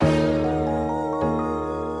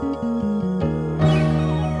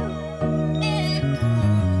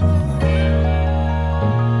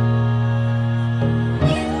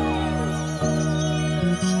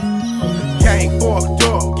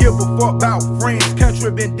fuck about friends.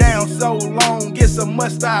 Country been down so long, it's a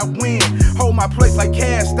must I win. Hold my place like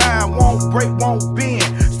cast iron, won't break, won't bend.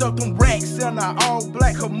 Stuff them racks in a all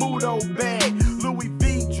black Camuto bag. Louis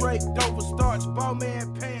V, Drake, Dover Starch,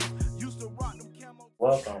 Bowman pants. Used to rock them camo.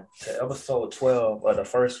 Welcome to episode 12 of the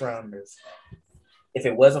First Rounders. If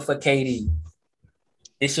it wasn't for KD,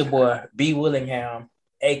 it's your boy B. Willingham,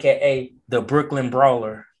 aka the Brooklyn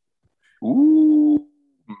Brawler. Ooh,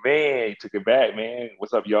 man, you took it back, man.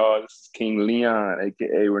 What's up, y'all? This is King Leon,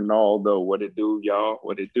 aka Ronaldo. What it do, y'all?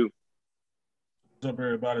 What it do? What's up,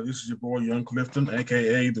 everybody? This is your boy Young Clifton,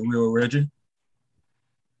 aka the Real Reggie.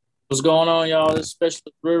 What's going on, y'all? This is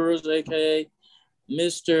Specialist Rivers, aka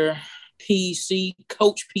Mr. PC,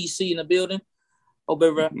 Coach PC in the building. Hope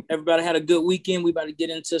everybody had a good weekend. We about to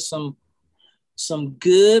get into some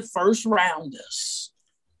good first rounders.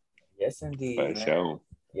 Yes, indeed. For sure.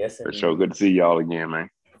 Yes, For indeed. sure. Good to see y'all again, man.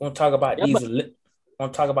 We're gonna talk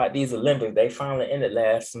about these Olympics. They finally ended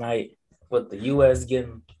last night with the U.S.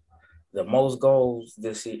 getting the most goals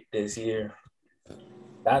this year.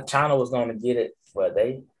 Thought China was gonna get it, but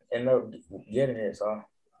they ended up getting it. So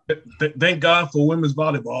Thank God for women's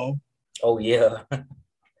volleyball. oh yeah,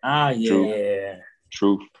 True. yeah.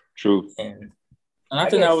 True. And I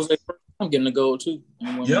think that was their first time getting a goal, too.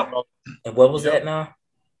 Yep. what was that now?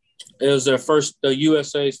 It was the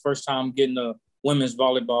USA's first time getting a women's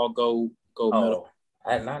volleyball gold medal.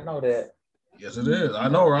 I did not know that. Yes, it is. I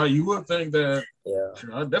know, right? You would think that. Yeah.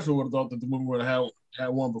 I definitely would have thought that the women would have had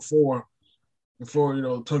one before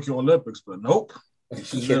Tokyo Olympics, but nope.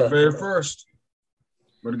 This is their very first.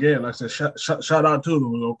 But again, like I said, shout out to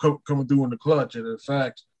them, coming through in the clutch. And in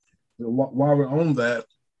fact, while we're on that,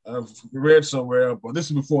 I've read somewhere, but this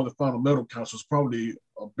is before the final medal count, so it's probably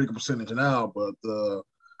a bigger percentage now. But the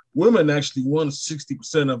women actually won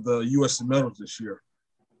 60% of the U.S. medals this year.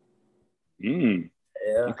 Yeah.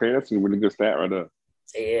 Okay, that's a really good stat right there.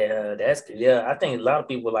 Yeah, I think a lot of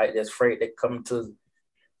people like that's afraid they come to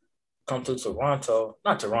Toronto,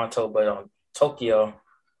 not Toronto, but Tokyo.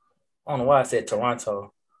 I don't know why I said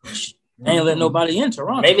Toronto. They ain't let nobody in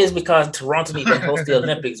Toronto. Maybe it's because Toronto need to host the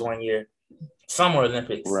Olympics one year, Summer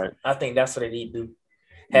Olympics. Right. I think that's what they need to do.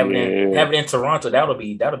 Have it in Toronto. That'll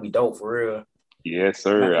be dope for real. Yes,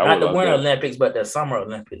 sir. Not the Winter Olympics, but the Summer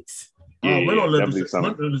Olympics. Winter Olympics,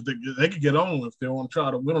 they could get on if they want to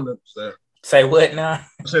try the Winter Olympics there. Say what now?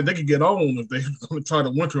 I said they could get on if they want to try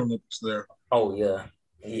the Winter Olympics there. Oh yeah.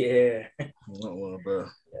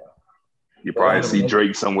 You probably see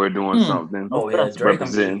Drake somewhere doing something. Oh yeah, Drake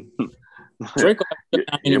representing. Drake,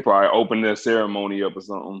 He'll probably open the ceremony up or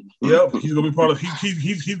something. Yep, he's gonna be part of.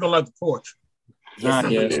 He's gonna light the torch.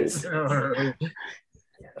 Yes.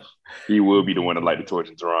 He will be the one to light the torch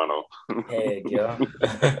in Toronto. Heck yeah.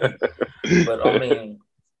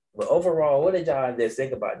 But overall, what did y'all just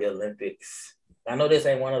think about the Olympics? I know this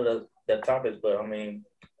ain't one of the topics, but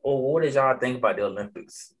what did y'all think about the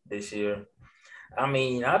Olympics this year? I'll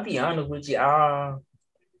be honest with you. I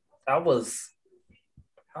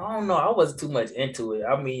don't know. I wasn't too much into it.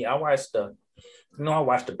 I watched the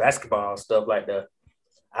basketball stuff like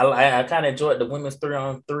I kind of enjoyed the women's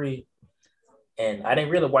 3-on-3, and I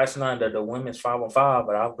didn't really watch none of the women's 5-on-5,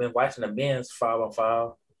 but I've been watching the men's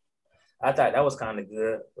 5-on-5. I thought that was kind of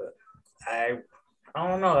good, but I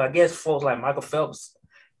don't know. I guess folks like Michael Phelps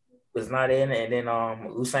was not in it, and then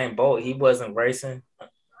Usain Bolt, he wasn't racing,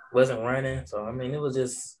 wasn't running. So it was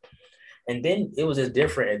just. And then it was just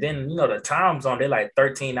different. And then, the time zone, they're like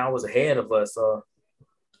 13 hours ahead of us. So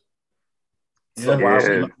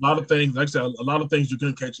a lot of things, like I said, a lot of things you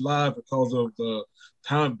couldn't catch live because of the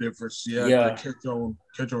time difference. You have to catch on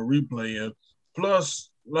replay. And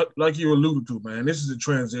plus, like you alluded to, man, this is a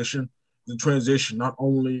transition. The transition not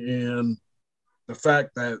only in the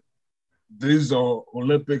fact that these are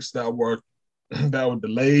Olympics that were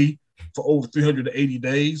delayed for over 380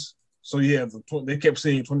 days. So they kept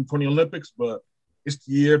saying 2020 Olympics, but it's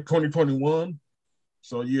the year 2021.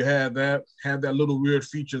 So you had that little weird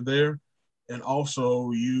feature there. And also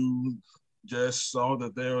you just saw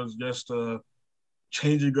that there was just a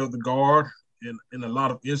changing of the guard in a lot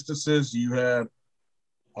of instances. You had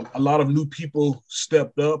a lot of new people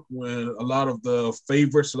stepped up when a lot of the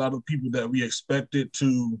favorites, a lot of people that we expected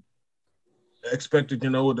to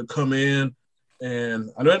come in. And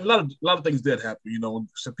I know a lot of things did happen,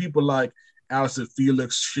 So people like Allyson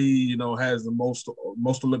Felix, she, has the most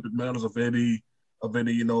Olympic medals of any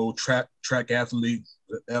track athlete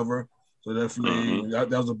ever. So definitely that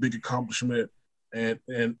was a big accomplishment. And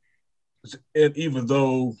even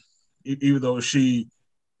though she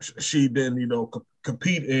didn't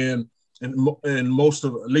compete in most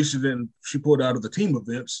of, at least she pulled out of the team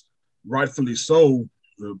events, rightfully so.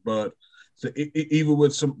 But even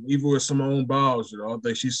with Simone Biles, I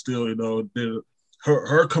think she's still, did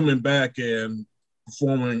her coming back and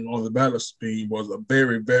performing on the balance beam was a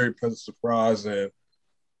very, very pleasant surprise, and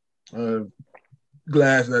I'm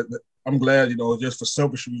glad, just for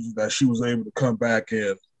selfish reasons that she was able to come back,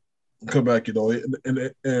 and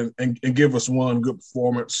give us one good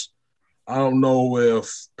performance. I don't know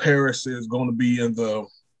if Paris is going to be in the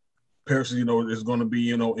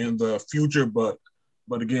future, but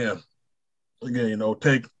again,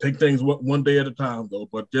 take things one day at a time, though.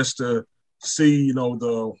 But just to see,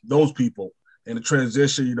 those people and the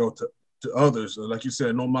transition, to others, like you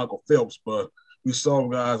said, no Michael Phelps, but we saw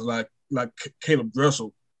guys like Caleb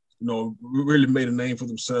Dressel, really made a name for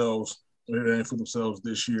themselves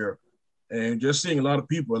this year, and just seeing a lot of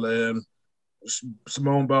people and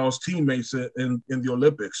Simone Biles' teammates in the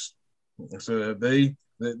Olympics. So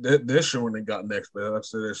they're showing they got next, man. Like I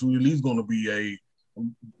said, it's really going to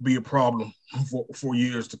be a problem for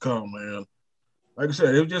years to come, man. Like I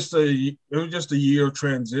said, it was just a year of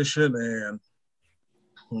transition, and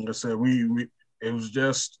like I said, it was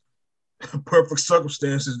just perfect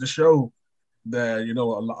circumstances to show that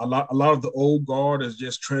a lot of the old guard is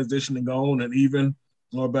just transitioning on, and even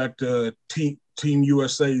going back to Team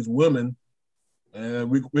USA's women. And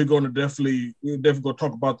we're going to definitely going to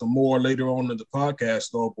talk about them more later on in the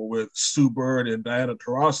podcast, though. But with Sue Bird and Diana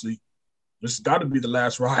Taurasi, this has got to be the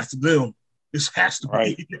last ride for them. This has to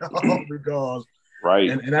be, because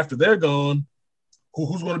and after they're gone,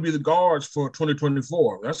 who's going to be the guards for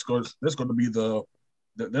 2024? That's going to be the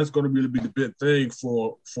big thing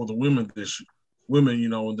for the women in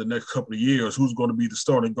the next couple of years. Who's going to be the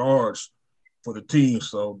starting guards for the team?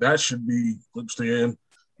 So that should be interesting.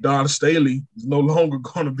 Dawn Staley is no longer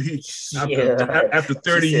going to be after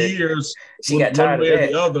 30 years. She got tired of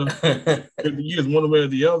that. Other 50 years, one way or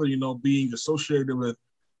the other. Being associated with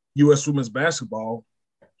U.S. women's basketball,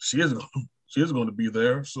 she is going to be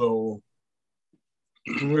there. So,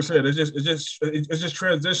 like I said, it's just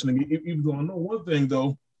transitioning. Even though I know one thing,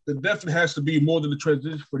 though, there definitely has to be more than the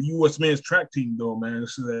transition for the U.S. men's track team, though, man.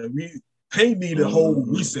 So that we need a whole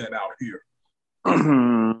reset out here.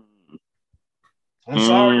 I'm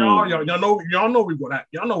sorry, y'all. Y'all know we're gonna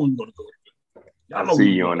go. I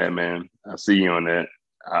see you on that, man. I see you on that.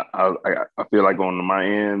 I feel like on my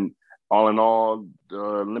end, all in all, the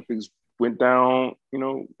Olympics went down,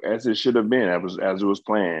 as it should have been, as it was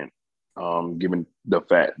planned. Given the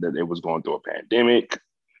fact that it was going through a pandemic,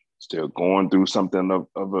 still going through something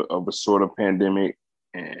of a sort of pandemic,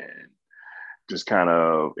 and just kind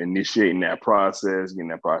of initiating that process, getting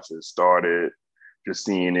that process started, just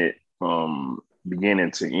seeing it from beginning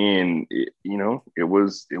to end. It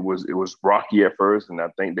was rocky at first, and I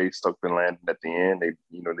think they stuck the landing at the end.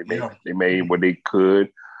 They made what they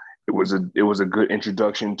could. It was a good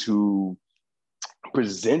introduction to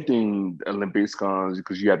presenting the Olympics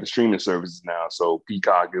because you have the streaming services now. So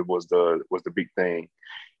Peacock was the big thing,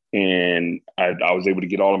 and I was able to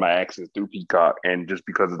get all of my access through Peacock. And just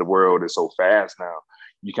because of the world is so fast now,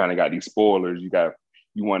 you kind of got these spoilers.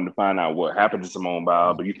 You wanted to find out what happened to Simone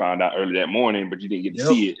Biles, but you found out early that morning, but you didn't get to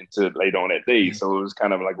see it until later on that day. So it was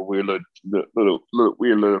kind of like a weird little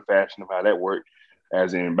fashion of how that worked.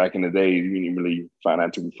 As in back in the day, you didn't really find out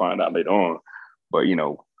until we find out later on. But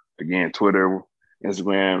again, Twitter,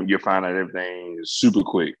 Instagram, you find out everything super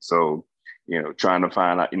quick. So trying to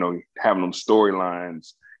find out, having them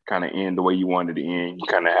storylines kind of end the way you wanted to end. You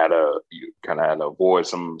kind of had to avoid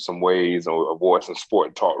some ways, or avoid some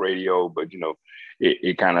sport talk radio, but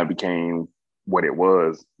it kind of became what it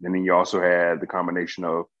was. And then you also had the combination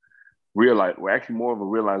of more of a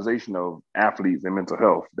realization of athletes and mental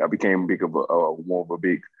health. That became more of a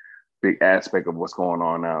big aspect of what's going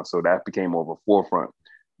on now. So that became more of a forefront.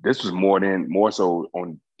 This was more so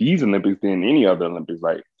on these Olympics than any other Olympics.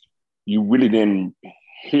 Like, you really didn't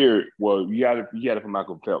hear, well, you had it from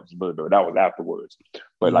Michael Phelps, but that was afterwards.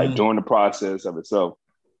 But like during the process of itself,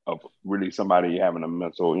 of really somebody having a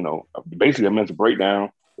mental, basically a mental breakdown,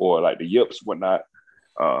 or like the yips, whatnot,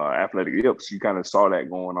 athletic yips, you kind of saw that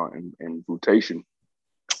going on in rotation,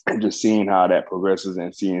 and just seeing how that progresses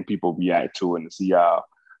and seeing people react to it, and see how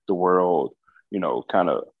the world, kind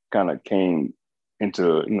of came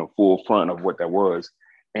into, full front of what that was.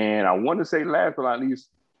 And I want to say, last but not least,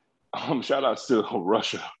 shout out to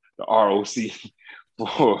Russia, the ROC,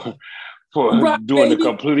 for doing the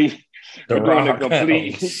complete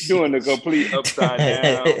upside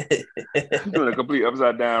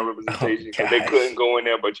down representation, because they couldn't go in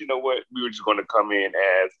there. But you know what? We were just going to come in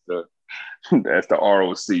as the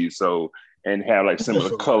ROC, so, and have like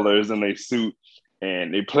similar colors in their suit,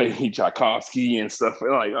 and they play Tchaikovsky and stuff.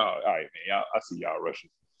 And like, oh, all right, man, I see y'all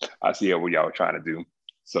Russians. I see what y'all were trying to do.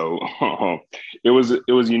 So it was a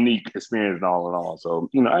unique experience all in all. So,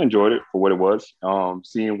 I enjoyed it for what it was.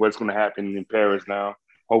 Seeing what's going to happen in Paris now.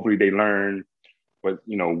 Hopefully they learn what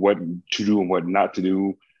to do and what not to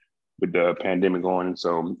do with the pandemic going.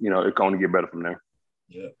 So, it can only get better from there.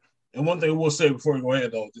 Yeah. And one thing we'll say before we go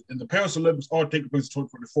ahead, though, and the Paris Olympics are taking place in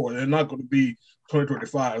 2024. They're not going to be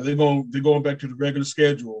 2025. They're going back to the regular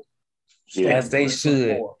schedule. As they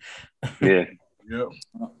should. Yeah. Yeah.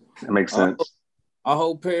 That makes sense. I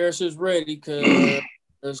hope Paris is ready because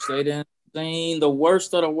they didn't seen the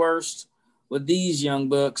worst of the worst with these young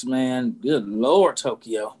bucks, man. Good Lord,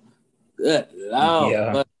 Tokyo. Good Lord.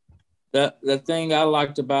 Yeah. But the thing I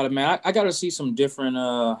liked about it, man, I got to see some different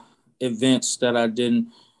events that I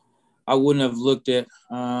wouldn't have looked at.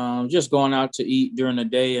 Just going out to eat during the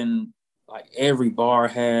day, and like every bar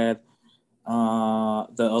had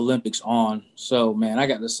the Olympics on. So man, I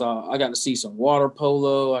got to see some water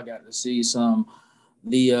polo. I got to see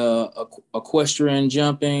the equestrian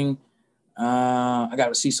jumping. I got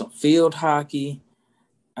to see some field hockey.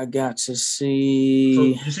 I got to see. So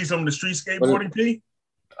you see some of the street skateboarding, P?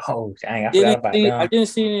 Oh, dang! I forgot about that. I didn't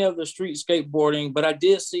see any of the street skateboarding, but I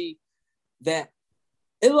did see that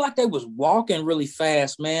it looked like they was walking really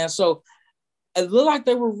fast, man. So it looked like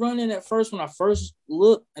they were running at first when I first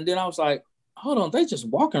looked, and then I was like, hold on, they just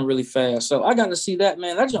walking really fast. So I got to see that,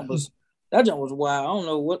 man. That jump was wild. I don't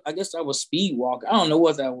know what. I guess that was speed walk. I don't know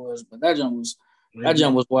what that was, but that jump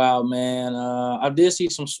was wild, man. I did see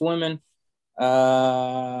some swimming,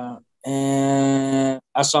 and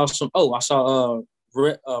I saw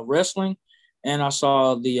wrestling, and I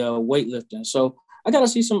saw the weightlifting. So I got to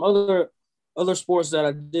see some other sports that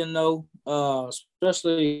I didn't know,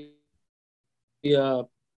 especially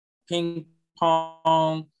ping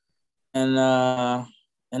pong, and that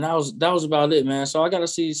was about it, man. So I got to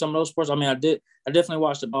see some of those sports. I mean, I definitely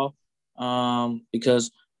watched the ball, because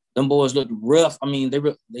them boys looked rough. I mean,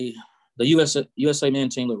 the USA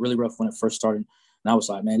men's team looked really rough when it first started, and I was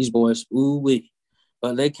like, man, these boys, ooh-wee.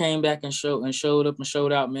 But they came back and showed up and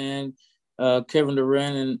showed out, man. Kevin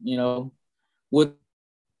Durant, and with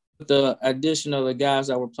the addition of the guys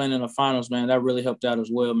that were playing in the finals, man, that really helped out as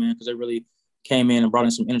well, man, because they really came in and brought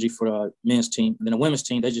in some energy for the men's team. And then the women's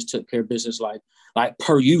team, they just took care of business like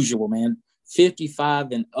per usual, man.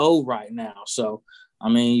 55-0 right now. So, I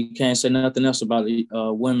mean, you can't say nothing else about the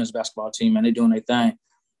women's basketball team, man. They're doing their thing.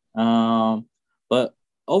 But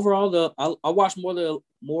overall, I watched more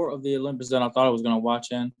of the Olympics than I thought I was going to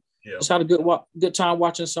watch, and just had a good time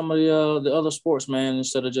watching some of the other sports, man,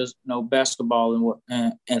 instead of just basketball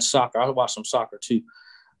and soccer. I watched some soccer too,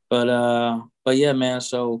 but yeah, man.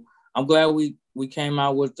 So I'm glad we came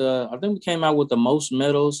out with I think we came out with the most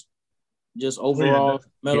medals, just overall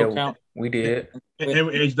medal count. We did. And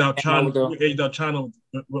we edged out China. We edged out China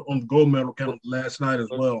on the gold medal count last night as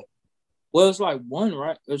well. Well, it's like one,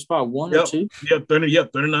 right? It's probably one or two. Yep,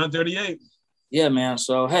 39-38. Yeah, man.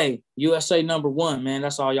 So, hey, USA number one, man.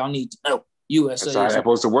 That's all y'all need to know. USA. That's how it's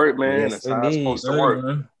supposed to work, man. Yes, that's how it's supposed to work.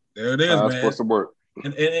 Man. There it is, man. It's supposed to work.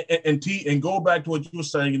 And go back to what you were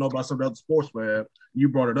saying, about some of the other sports, man. You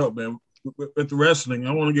brought it up, man. With the wrestling,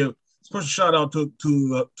 I want to give a special shout out to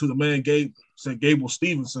the man Gable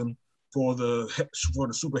Stevenson for the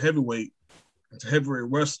super heavyweight. It's a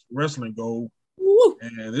heavyweight wrestling goal. Woo.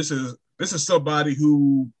 And this is somebody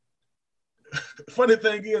who. Funny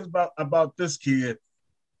thing is about this kid,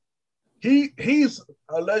 he's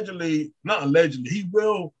not allegedly, he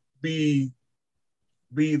will be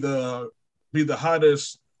the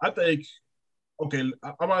hottest. I think. Okay,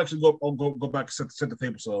 I'm actually go back and set the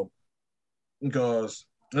table some, because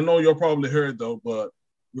I know you'll probably heard though, but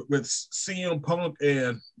with CM Punk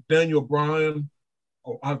and Daniel Bryan,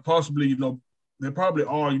 I possibly they probably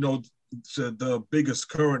are the biggest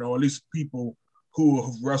current, or at least people who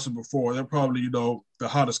have wrestled before. They're probably, the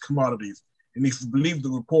hottest commodities. And if you believe the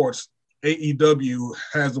reports, AEW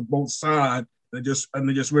has them both signed. They're just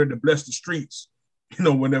ready to bless the streets,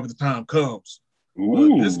 whenever the time comes.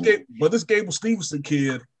 But this Gable Stevenson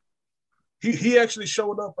kid, he actually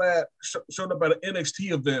showed up at an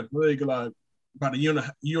NXT event, like about a year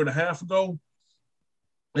and a half ago.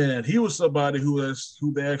 And he was somebody who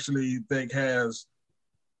they actually think has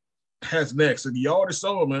next. And you already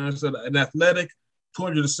saw him, man. It's an athletic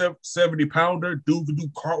 270-pounder dude who do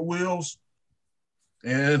cartwheels,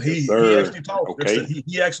 and he actually talks. Okay.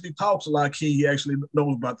 He actually talks like he actually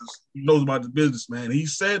knows about this. He knows about the business, man. He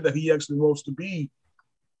said that he actually wants to be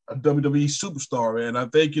a WWE superstar, and I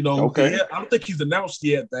think I don't think he's announced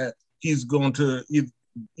yet that he's going to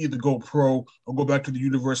either go pro or go back to the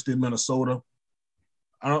University of Minnesota.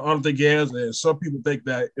 I don't think he has. And some people think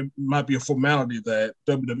that it might be a formality that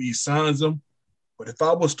WWE signs him. But if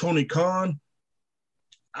I was Tony Khan,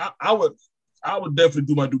 I would definitely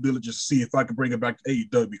do my due diligence to see if I could bring it back to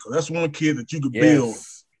AEW, because that's one kid that you could build.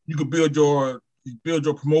 You could build your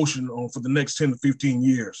promotion on for the next 10 to 15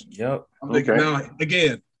 years. Yep. I'm thinking now,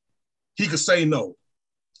 again, he could say no.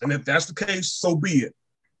 And if that's the case, so be it.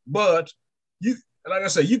 But like I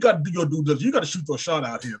said, you got to do your due diligence. You got to shoot your shot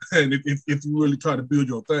out here, man. If you really try to build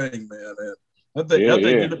your thing, man. And I think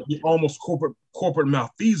it'd be almost corporate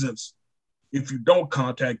malfeasance if you don't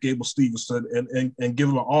contact Gable Stevenson and give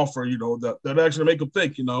him an offer, that actually make him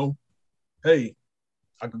think, hey,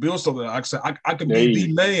 I could build something. I could be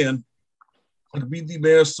the man. I could be the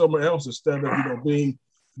man somewhere else instead of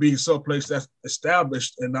being someplace that's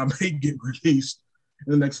established, and I may get released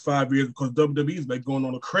in the next 5 years, because WWE's been going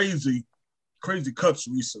on a crazy cuts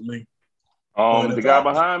recently. The guy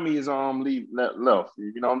behind me is left. You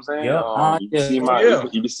know what I'm saying? Yeah.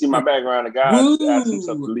 You see my background. The guy asked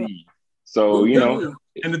himself to leave. So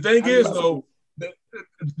and the thing is, though,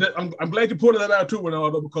 I'm glad you pointed that out too,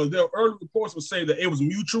 Ronaldo, because there were early reports would say that it was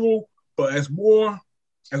mutual, but as more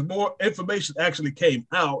information actually came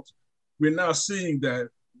out, we're now seeing that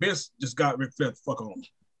Vince just got Ric Flair the fuck on.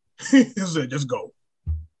 He said, just go.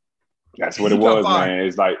 That's what it was, man.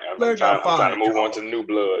 It's like I'm trying to move on to the new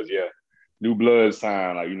bloods. Yeah, new bloods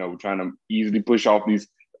time. Like we're trying to easily push off these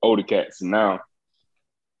older cats, and now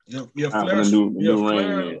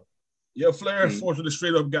Flair unfortunately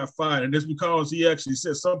straight up got fired, and it's because he actually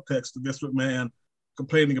sent some text to Vince McMahon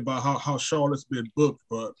complaining about how Charlotte's been booked,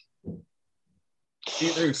 but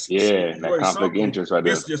that conflict of interest right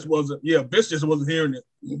there. Vince just wasn't hearing it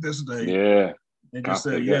this day. Yeah, and just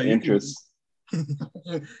said, interest.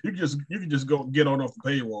 You can just go get on off the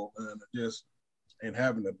payroll, and it just ain't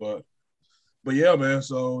having it. But yeah, man.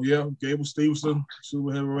 So yeah, Gable Stevenson,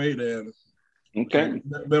 super heavyweight, and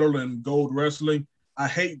metal and gold wrestling. I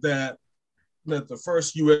hate that the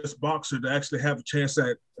first U.S. boxer to actually have a chance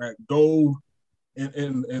at gold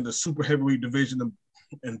in the super heavyweight division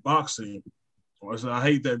in boxing. So I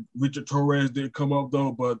hate that Richard Torres didn't come up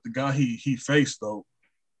though, but the guy he faced though,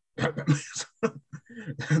 that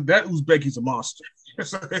Uzbeki's a monster.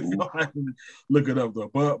 So look it up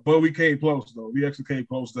though. But we came close though. We actually came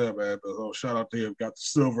close there, man. So shout out to him. Got the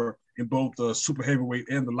silver in both the super heavyweight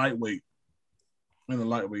and the lightweight. In the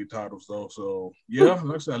lightweight titles though. So yeah,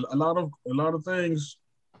 like I said, a lot of things.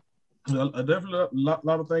 Definitely a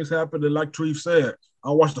lot of things happened, and like Treef said,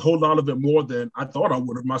 I watched a whole lot of it more than I thought I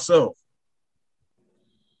would have myself.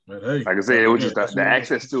 But hey, like I said, it was just the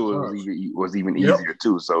access to it was even easier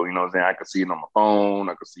too. So you know what I'm saying, I could see it on my phone,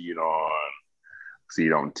 I could see it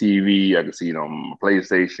on TV, I could see it on my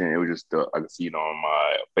PlayStation. It was just I could see it on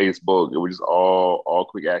my Facebook. It was just all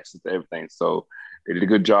quick access to everything. So they did a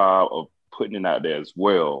good job of putting it out there as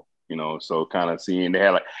well. So kind of seeing they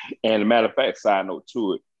had and a matter of fact, side note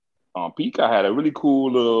to it, Peacock had a really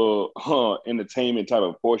cool little entertainment type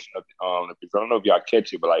of portion of the Olympics. I don't know if y'all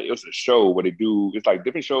catch it, but it was a show where they do, it's like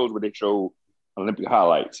different shows where they show Olympic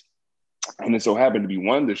highlights. And it so happened to be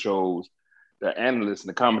one of the shows, the analysts and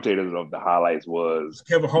the commentators of the highlights was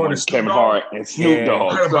Kevin Hart and Snoop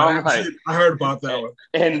Dogg. I heard about that one.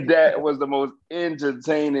 And that was the most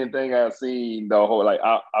entertaining thing I've seen the whole,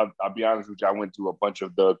 I'll be honest with you, I went to a bunch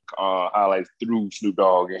of the highlights through Snoop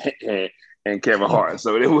Dogg and Kevin Hart.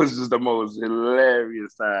 So it was just the most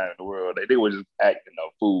hilarious time in the world. They were just acting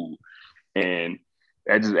a fool. And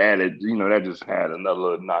that just added, that just had another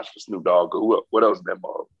little notch for Snoop Dogg. What else is that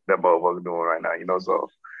motherfucker doing right now? So,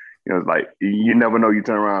 it's like, you never know, you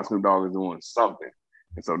turn around, Snoop Dogg is doing something.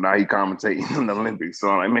 And so now he commentating in the Olympics. So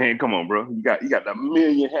I'm like, man, come on, bro. You got the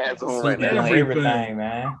million hats on right now. Everything,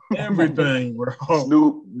 man. Everything, bro.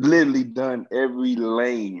 Snoop literally done every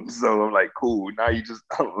lane. So I'm like, cool. Now you just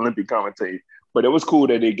Olympic commentate. But it was cool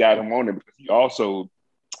that they got him on it because they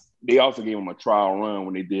also gave him a trial run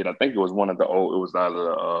when they did. I think it was one of the old. It was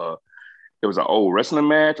either it was an old wrestling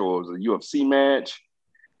match or it was a UFC match.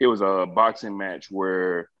 It was a boxing match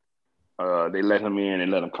where they let him in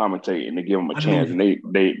and let him commentate, and they give him a chance, and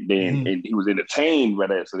and he was entertained by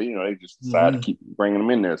that. So they just decided to keep bringing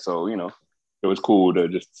him in there. So it was cool to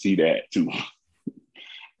just see that too,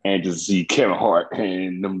 and just see Kevin Hart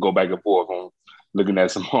and them go back and forth on looking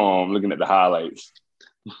at the highlights,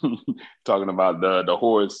 talking about the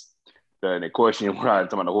horse. The question right,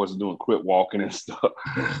 talking about the horse is doing quit walking and stuff,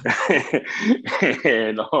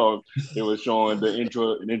 and it was showing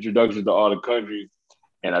the introduction to all the countries.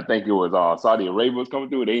 And I think it was Saudi Arabia was coming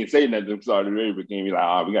through. They didn't say nothing. Saudi Arabia came be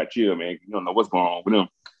like, we got to chill, man. You don't know what's going on with them.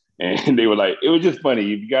 And they were like, it was just funny.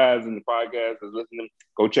 If you guys in the podcast is listening,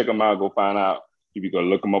 go check them out. Go find out If you go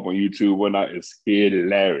look them up on YouTube, whatnot, it's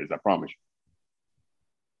hilarious. I promise you.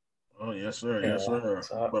 Oh yes, sir. Yes, sir.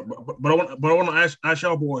 But I want to ask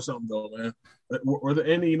y'all boys something though, man. Were there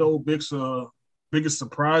any biggest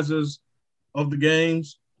surprises of the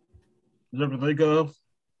games you ever think of?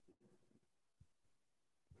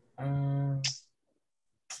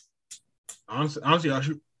 Honestly,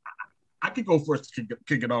 I could go first to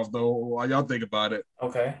kick it off though, while y'all think about it.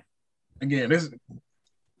 Okay. Again, this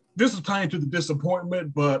is tying to the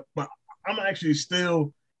disappointment, but I'm actually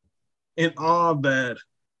still in awe that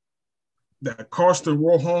Karsten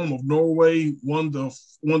Warholm of Norway won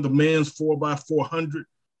the men's 4x400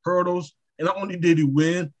 hurdles, and not only did he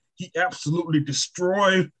win, he absolutely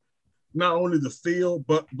destroyed not only the field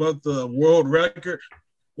but the world record.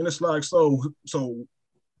 And it's like so.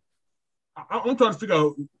 I'm trying to figure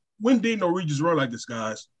out, when did Norwegians run like this,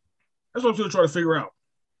 guys? That's what I'm still trying to figure out.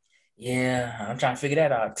 Yeah, I'm trying to figure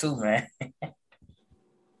that out too, man.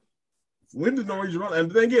 When did Norwegians run? And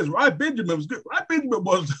the thing is, Ry Benjamin was good. Ry Benjamin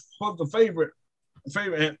was the favorite.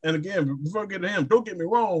 And again, before I get to him, don't get me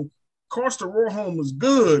wrong, Karsten Warholm was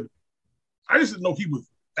good. I just didn't know he was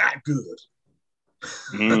that good.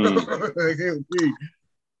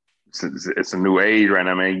 It's a new age right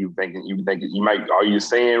now, man. You thinking you might, are you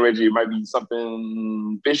saying, Reggie, it might be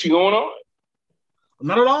something fishy going on?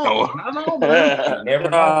 Not at all. No. Not at all, man. Never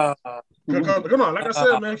know. Come on, like I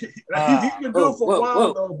said, man, he's been good for a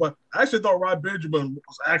while though. But I actually thought Ry Benjamin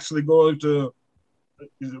was actually going to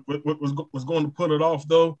put it off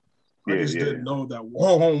though. I just didn't know that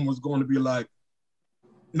Warholm was going to be like,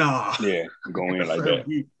 nah. Yeah, going in like that.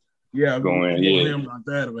 Going in him like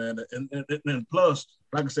that, man. And plus,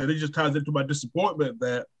 like I said, it just ties into my disappointment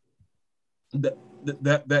that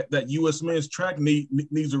U.S. men's track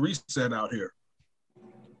needs a reset out here.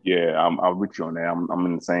 Yeah, I'm with you on that. I'm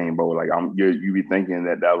in the same boat. Like you be thinking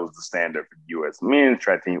that was the standard for the U.S. men's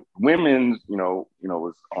track team. Women's,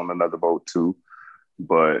 was on another boat too,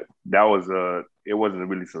 but it wasn't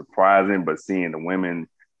really surprising. But seeing the women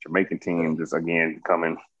Jamaican team just again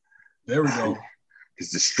coming, there we go,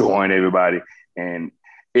 just destroying everybody, and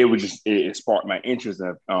it sparked my interest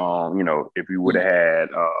of if we would have had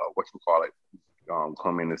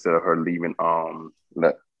come in instead of her leaving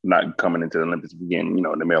not coming into the Olympics again, the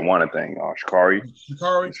marijuana thing. Sha'Carri.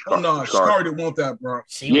 Sha'Carri didn't want that, bro.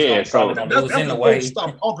 That's the way.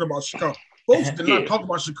 Stop talking about Sha'Carri. Folks did not talk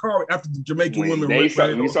about Sha'Carri after the Jamaican women. You saw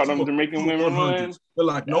them Jamaican women run. They're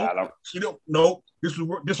like, nope, she don't. Nope. This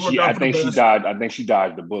worked out for the best. I think she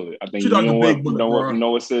dodged the bullet. I think she dodged the big bullet.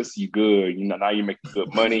 No assist. You good. Now you making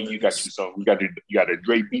good money. You got a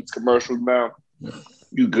Dre Beats commercial now.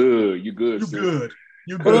 You good. You good.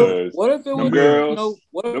 You good. What if it was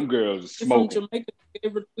them girls smoking? From Jamaica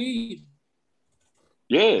favorite weed.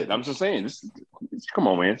 Yeah, I'm just saying. Come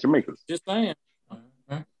on, man, Jamaica. Just saying.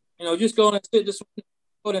 Just go and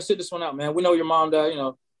sit this one out, man. We know your mom died.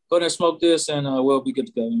 Go ahead and smoke this, and we'll be good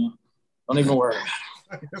to go. Don't even worry.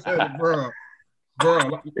 Bro.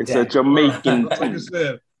 It's a Jamaican. Like I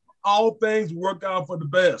said, all things work out for the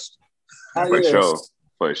best.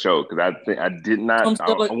 For sure, because I did not.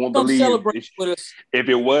 I won't believe if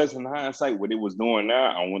it was in hindsight what it was doing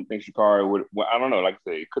now. I wouldn't think Sha'Carri would. Well, I don't know. Like I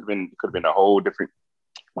said, it could have been a whole different.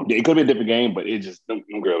 It could be a different game, but it just them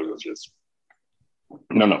girls was just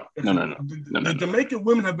no. The Jamaican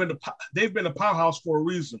women they've been a powerhouse for a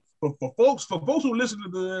reason. But for folks who listen to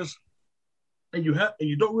this, and you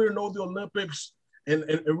don't really know the Olympics and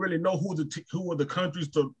really know who are the countries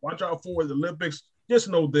to watch out for at the Olympics, just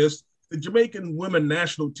know this. The Jamaican women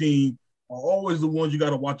national team are always the ones you got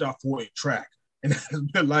to watch out for in track. And it has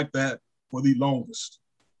been like that for the longest.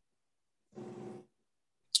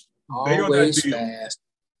 Always fast.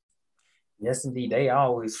 Yes, indeed. They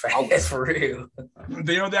always fast, for real.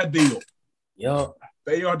 They are that deal. Yup.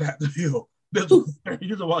 They are that deal.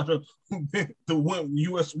 You can watch the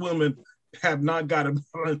U.S. women have not got a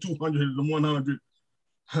 200 and 100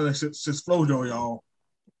 since Flojo, y'all.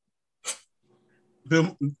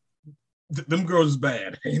 Them girls is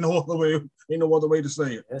bad. Ain't no other way to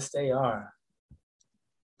say it. Yes, they are.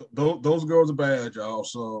 Those girls are bad, y'all.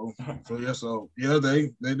 So they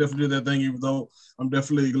definitely did that thing. Even though I'm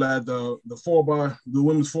definitely glad the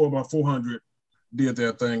women's 4x400 did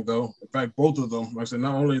their thing, though. In fact, both of them, like I said,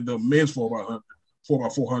 not only the men's 4x400,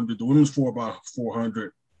 the women's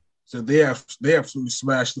 4x400. So they absolutely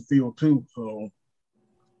smashed the field too. So,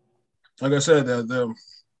 like I said,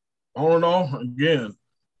 all in all, again.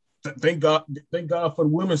 Thank God for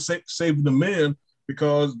the women saving the men,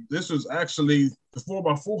 because this is actually the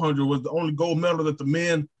 4x400 was the only gold medal that the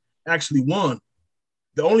men actually won.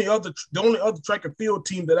 The only other track and field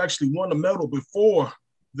team that actually won a medal before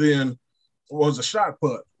then was a shot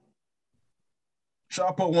put.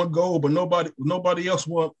 Shot put one goal, but nobody else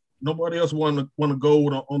won a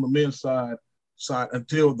goal on the men's side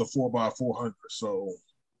until the 4x400. So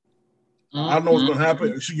I don't know what's gonna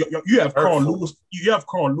happen. You have Carl Lewis. You have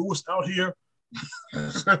Carl Lewis out here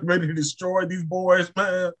ready to destroy these boys,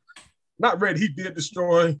 man. Not ready. He did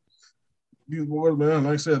destroy these boys, man.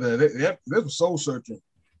 Like I said, that was soul searching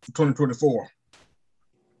for 2024.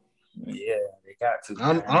 Yeah, they got to.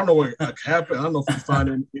 I don't know what happened. I don't know if you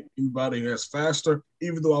find anybody that's faster.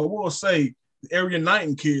 Even though I will say the Area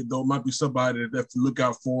 9 kid though might be somebody that they have to look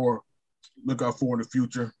out for in the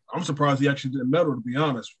future. I'm surprised he actually didn't medal, to be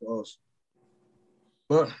honest, for us.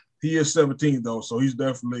 But he is 17 though, so he's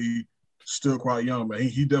definitely still quite young, man.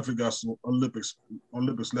 He definitely got some Olympics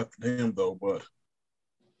left in him though. But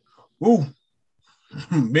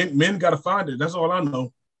men got to find it. That's all I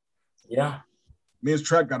know. Yeah. Men's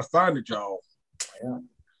track got to find it, y'all.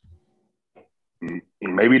 Yeah.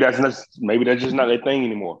 Maybe that's just not their thing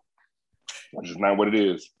anymore. That's just not what it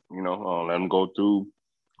is. You know, let them go through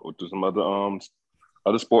some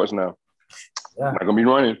other sports now. Yeah. Not gonna be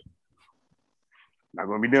running. Not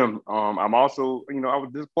gonna be them. I'm also, I was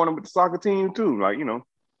disappointed with the soccer team too. Like, I'm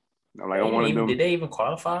like, I want to do. Did they even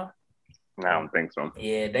qualify? No, I don't think so.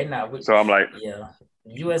 Yeah, they not. So I'm like, yeah,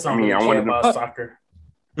 U.S. don't really care about soccer.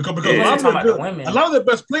 Because a lot of their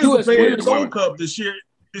best players are playing in the Gold Cup this year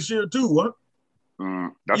too. What?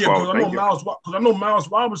 That's what I was because I know Miles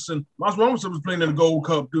Robinson. Miles Robinson was playing in the Gold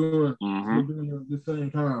Cup during the same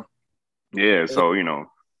time. Yeah, so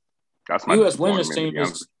that's my U.S. women's team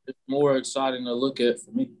is more exciting to look at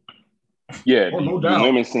for me. Yeah, the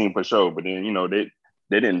women's team for sure. But then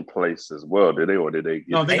they didn't place as well, did they? Or did they?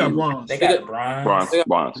 No, they got bronze. They got bronze.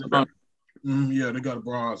 Bronze. Okay. Yeah, they got a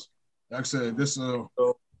bronze. Like I said, this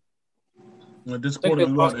disappointing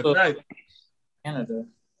a lot. In fact, Canada,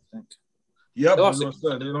 I think. Yep, they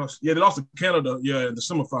lost. Yeah, they lost to Canada. Yeah, in the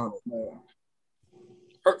semifinal.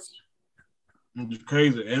 Perfect. It's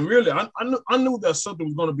crazy, and really, I knew that something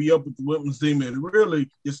was going to be up with the women's team, and really,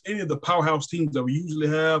 it's any of the powerhouse teams that we usually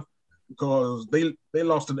have, because they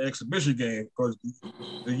lost in the exhibition game because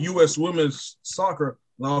the U.S. women's soccer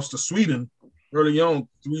lost to Sweden early on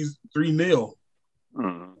 3-0.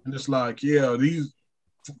 And it's like, yeah, these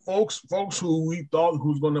folks who we thought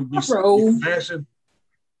who's going to be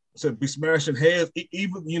smashing heads.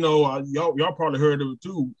 Even y'all probably heard of it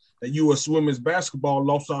too. That U.S. women's basketball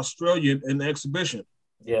lost to Australia in the exhibition.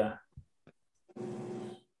 Yeah.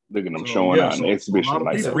 Look at them showing out in the exhibition.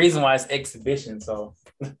 There's a reason why it's exhibition. So.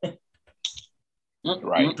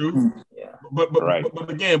 Right. Yeah.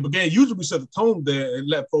 But again, usually we set the tone there and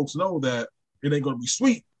let folks know that it ain't going to be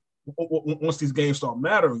sweet once these games start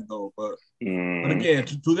mattering, though. But again,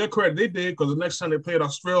 to their credit, they did, because the next time they played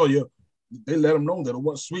Australia, they let them know that it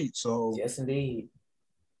wasn't sweet. So yes, indeed.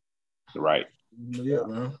 Right. Yeah,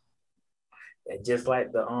 man. And just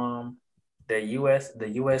like the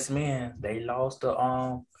U.S. men, they lost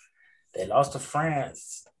to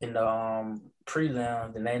France in the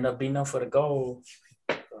prelim, and they ended up beating them for the goal.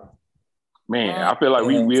 Man, I feel like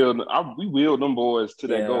we willed them boys to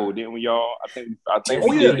that goal, didn't we, y'all? I think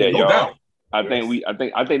we did that, no y'all. Doubt. I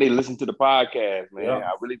think they listened to the podcast, man. Yeah.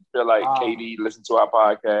 I really feel like KD listened to our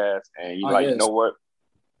podcast, and you know what?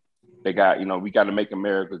 They got, we got to make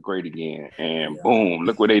America great again, and boom,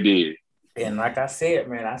 look what they did. And like I said,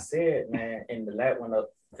 man, in the other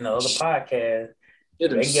podcast, if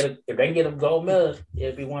they can get a gold medal,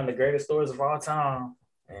 it'd be one of the greatest stories of all time.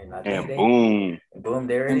 And boom,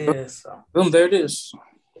 there it is. So. Boom, there it is.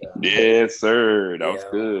 Yeah. Yes, sir. That was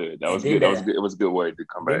good. That was good. It was a good way to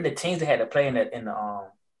come back. Then the teams that had to play in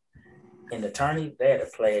the tourney, they had to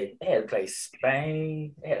play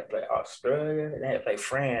Spain, they had to play Australia, they had to play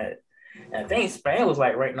France. And I think Spain was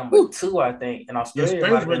like ranked number 2, I think, and Australia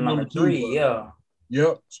was ranked number 3. Yeah.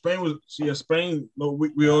 Yep. Spain. No,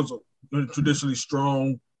 we also traditionally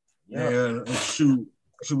strong. Yeah. And shoot,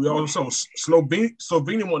 we also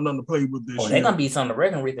Slovenia want nothing to play with this year. They're gonna be something to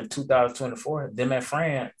reckon with in 2024. Them and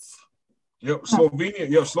France. Yep,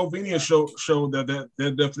 Slovenia showed that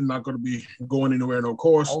they're definitely not going to be going anywhere. And of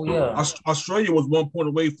course, Australia was 1 point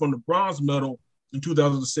away from the bronze medal in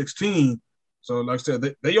 2016. So, like I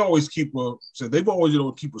said, they always keep they've always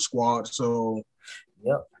keep a squad. So,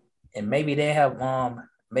 yep, and maybe they have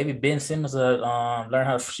maybe Ben Simmons will learn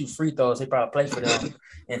how to shoot free throws. He probably play for them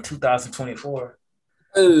in 2024.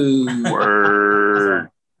 Word.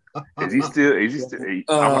 Is he still?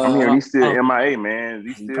 I'm hearing he's still MIA, man.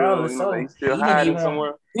 He's still, he's still hiding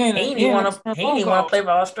somewhere. He didn't even want to play for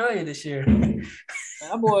Australia this year.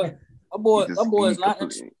 That boy is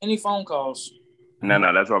not any phone calls. No,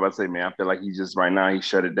 that's what I'm about to say, man. I feel like he just right now he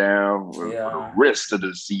shut it down for the rest of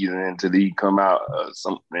the season until he come out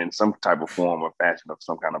in some type of form or fashion of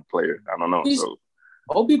some kind of player. I don't know. So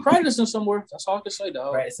I'll be practicing somewhere. That's all I can say,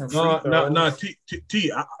 dog.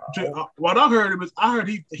 What I heard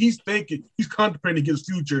is he's thinking he's contemplating his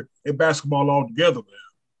future in basketball altogether, man.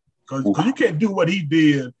 Because you can't do what he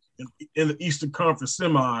did in the Eastern Conference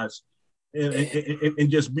semis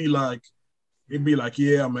and just be like. It'd be like,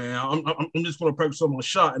 yeah, man, I'm just going to practice on my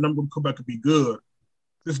shot, and I'm going to come back and be good.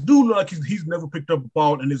 This dude look like he's never picked up a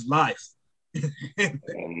ball in his life. And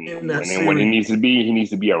when he needs to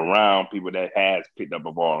be around people that has picked up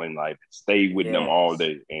a ball in life, stay with them all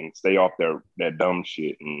day and stay off that dumb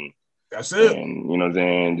shit. And that's it. And you know what I'm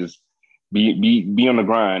saying? Just be on the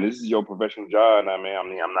grind. This is your professional job now, man.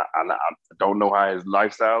 I don't know how his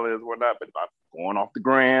lifestyle is or whatnot, but if I'm going off the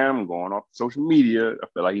gram, going off social media, I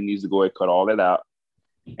feel like he needs to go ahead and cut all that out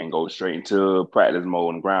and go straight into practice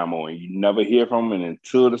mode and grind mode. And you never hear from him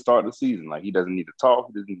until the start of the season. Like, he doesn't need to talk.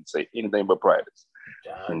 He doesn't need to say anything but practice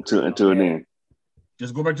until then.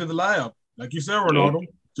 Just go back to the lab. Like you said, Ronaldo.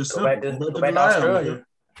 Just go back to the lab.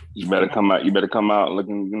 You better come out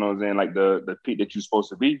looking, you know what I'm saying, like the peak that you're supposed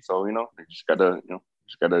to be. So, you know, you just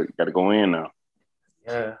gotta go in now.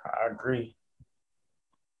 Yeah, I agree.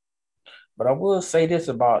 But I will say this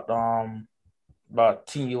about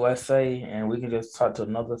Team USA, and we can just talk to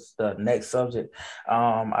the next subject.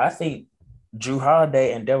 I think Jrue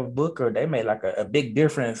Holiday and Devin Booker, they made like a big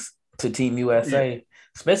difference to Team USA. Yeah.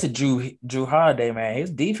 Especially Jrue Holiday, man. His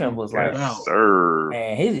defense was like,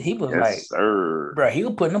 man, he was bro, he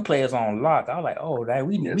was putting them players on lock. I was like, oh,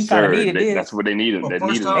 we kind of needed this. That's what they needed. Like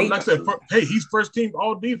I said, he's first team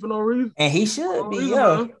all D for no reason. And he should be,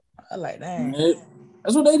 yeah. I like that.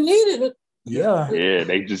 That's what they needed. Yeah. Yeah,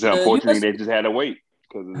 they just, unfortunately, they just had to wait.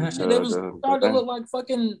 Because they was starting to look like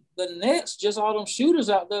fucking the Nets, just all them shooters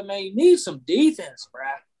out there, man. You need some defense, bro.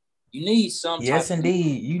 You need some. Yes,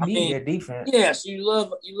 indeed. You need that defense. Yes, you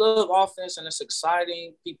love offense, and it's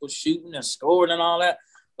exciting. People shooting and scoring and all that.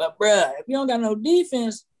 But, bruh, if you don't got no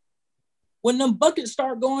defense, when them buckets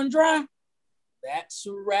start going dry, that's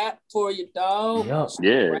a wrap for you, dog.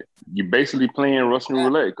 Yeah, you're basically playing Russian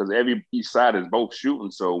roulette because each side is both shooting.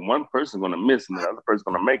 So one person's going to miss and the other person's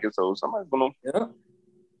going to make it. So somebody's going to. Yeah.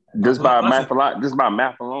 Just by math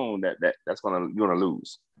alone, that's you're gonna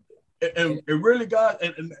lose. And it really got,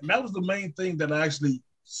 and that was the main thing that I actually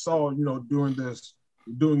saw, you know, during this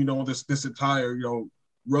entire, you know,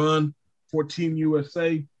 run for Team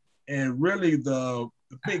USA, and really the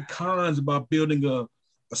big cons about building a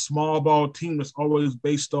small ball team that's always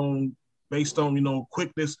based on you know,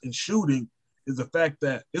 quickness and shooting is the fact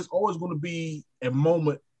that it's always going to be a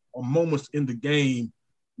moment or moments in the game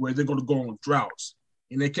where they're going to go on droughts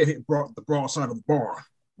and they can't hit the broad side of the bar.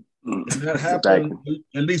 And that happened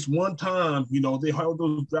at least one time. You know, they held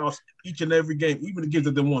those droughts each and every game, even the games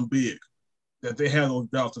that they won big, that they had those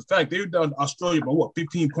droughts. In fact, they were down to Australia by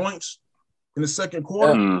 15 points in the second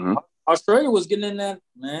quarter. Mm-hmm. Australia was getting in that,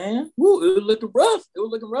 man. Woo, it was looking rough. It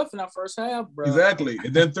was looking rough in that first half, bro. Exactly.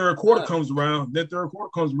 And then third quarter comes around. They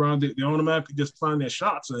automatically just find their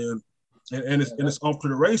shots and it's off to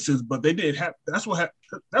the races. But they did have. That's what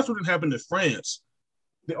happened in France.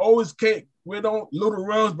 They always can't. We don't little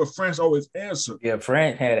runs, but France always answer. Yeah,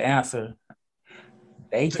 France had an answer.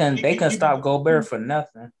 They couldn't stop Gobert for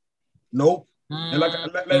nothing. Nope. And like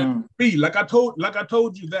I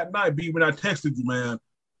told you that night, B, when I texted you, man,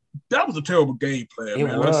 that was a terrible game plan. It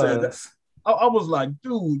man. was. I said that. I was like,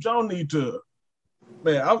 dude, y'all need to.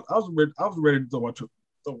 Man, I was ready to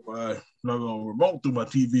throw my remote through my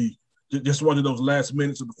TV. Just one of those last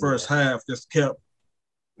minutes of the first half.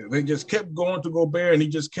 They just kept going to Gobert, and he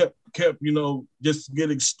just kept you know, just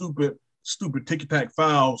getting stupid ticky-tack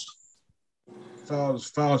fouls,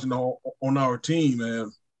 you know, on our team,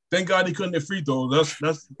 man. Thank God he couldn't hit free throws.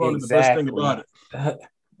 That's probably the best thing about it.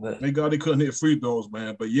 Thank God he couldn't hit free throws,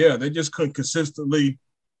 man. But yeah, they just couldn't consistently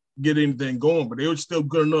get anything going. But they were still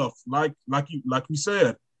good enough. Like you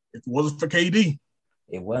said, if it wasn't for KD,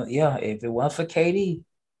 if it wasn't for KD,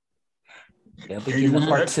 they'll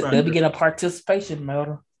be getting a participation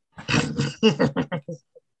medal.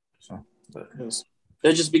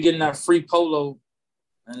 They'll just be getting that free polo,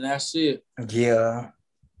 and that's it. Yeah.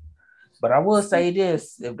 But I will say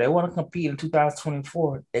this: if they want to compete in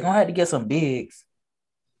 2024, they're gonna have to get some bigs.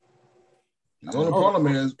 The only problem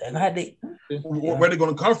is where they're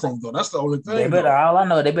going to come from, though. That's the only thing. All I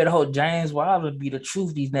know, they better hope James Wilder be the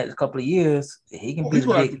truth these next couple of years. He can be he's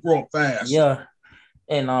going to grow up fast. Yeah,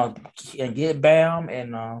 and get Bam,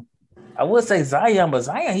 and I would say Zion, but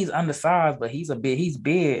Zion, he's undersized, but he's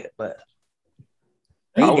big. But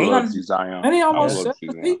I would love to see Zion. And he almost I would love to see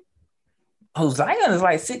Zion. Oh, Zion is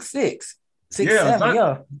like 6'6",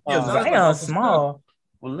 6'7". Yeah, Zion's small.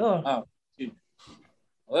 Well,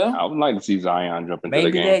 I would like to see Zion jump into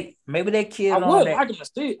the game. Maybe that kid. I would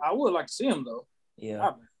like to see him though.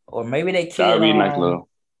 Yeah, or maybe that kid. That would be a nice little.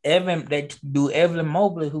 Evan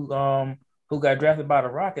Mobley, who got drafted by the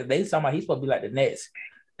Rockets. They talking about he's supposed to be like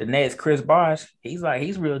the Nets Chris Bosh. He's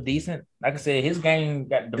real decent. Like I said, his game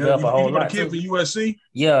got developed a whole lot. Kid for USC.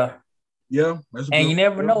 Yeah. And you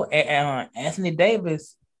never know. And Anthony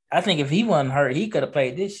Davis, I think if he wasn't hurt, he could have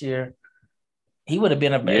played this year. He would have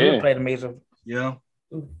been played a major. Yeah.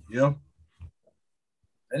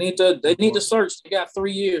 They need to search. They got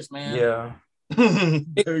 3 years, man. Yeah.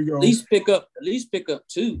 There you go. At least pick up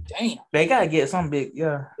 2. Damn. They gotta get some big.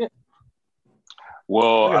 Yeah.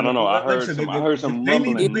 Well, I don't know. I heard some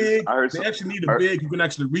rumbling. They actually need a big who can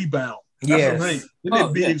actually rebound. Yes. They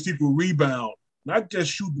need bigs who can rebound, not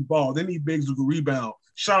just shoot the ball. They need bigs who can rebound.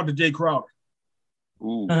 Shout out to Jay Crowder.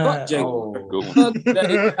 Ooh, Jay.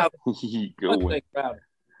 Good one.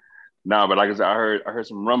 No, but like I said, I heard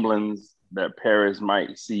some rumblings that Paris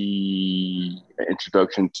might see a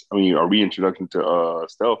reintroduction to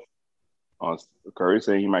Steph. Curry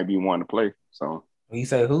saying he might be wanting to play. So you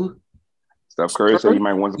say who? Steph Curry said he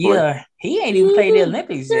might want to play. Yeah, he ain't even played the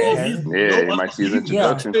Olympics yet. He might see his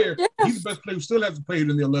introduction. He's the best player who still hasn't played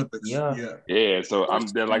in the Olympics. Yeah. So I'm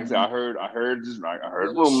there. Like I said, I heard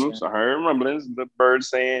rumors. I heard rumblings. The bird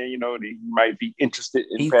saying, that he might be interested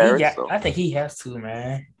in Paris. I think he has to,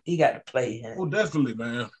 man. He got to play. Oh, definitely,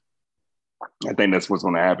 man. I think that's what's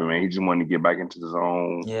going to happen, man. He just wanted to get back into the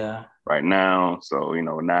zone. Yeah. Right now, so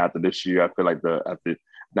now after this year, I feel like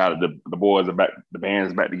now that the boys are back, the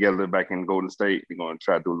band's back together, back in Golden State, they're going to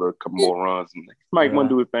try to do a couple more runs, and he might want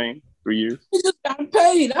to do a thing. 3 years. He just got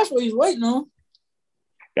paid. That's what he's waiting on.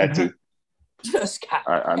 That too. Just got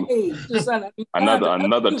paid.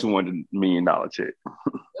 Another $200 million check.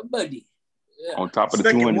 Buddy. Yeah. On top of the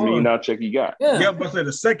 $200 million check he got. Yeah, but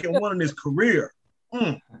the second one in his career.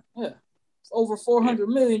 Yeah. It's over $400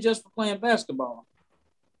 million just for playing basketball.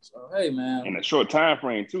 So hey, man. In a short time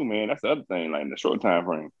frame too, man. That's the other thing. Like in the short time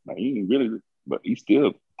frame, like he really, but he's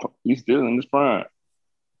still in his prime.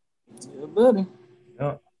 Yeah, buddy.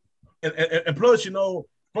 Yeah. And plus,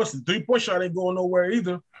 plus the 3-point shot ain't going nowhere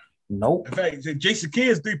either. Nope. In fact, Jason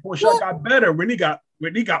Kidd's 3-point shot got better when he got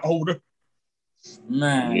older.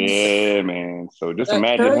 Man. Yeah, man. So just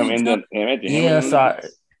imagine him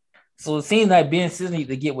So it seems like Ben Simmons needs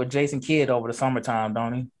to get with Jason Kidd over the summertime,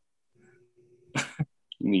 don't he?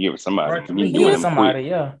 You need to get with somebody. Right to me. Yeah.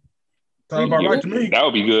 Sounds about right to me. That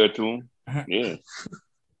would be good to him. Yeah.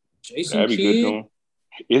 Jason That'd be good to him.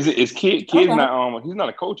 Is Kidd not he's not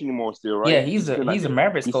a coach anymore still, right? Yeah, he's a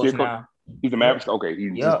Mavericks coach now. He's a Mavericks. Okay,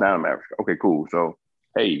 he's just not a Mavericks. Okay, cool. So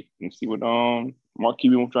hey, you see what Mark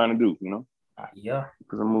Cuban was trying to do, Yeah.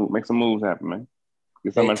 Make some moves happen, man.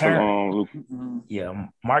 Get somebody from Luka. Yeah,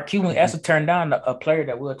 Mark Cuban actually turned down a player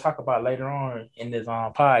that we'll talk about later on in this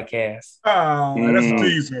podcast. Oh, that's a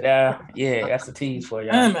teaser. Yeah, that's a tease for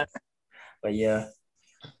y'all. But yeah,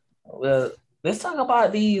 well, let's talk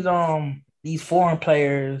about these foreign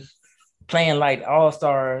players playing like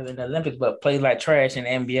all-stars in the Olympics, but play like trash in the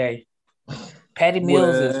NBA. Patty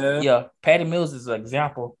Mills is an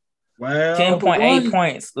example. Well, 10.8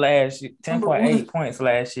 points last year. 10.8 points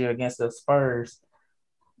last year against the Spurs.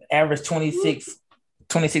 Averaged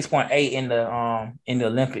 26.8 in the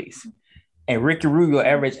Olympics. And Ricky Rubio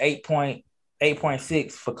averaged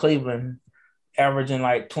 8.6 for Cleveland, averaging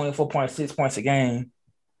like 24.6 points a game.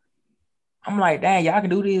 I'm like, dang, y'all can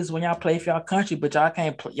do this when y'all play for y'all country, but y'all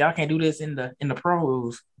can't do this in the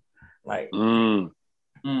pros. Like, well,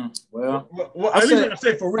 at least I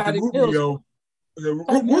say for Ricky Rubio.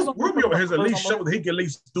 Rubio has at least shown that he can at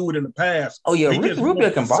least do it in the past. Oh yeah,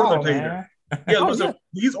 Rubio can ball, man.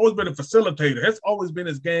 He's always been a facilitator. That's always been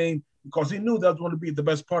his game because he knew that was going to be the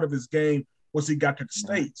best part of his game once he got to the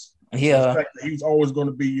States. Yeah, so he was always going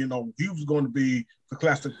to be, he was going to be the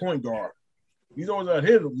classic point guard. He's always out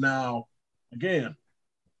hit him now. Again,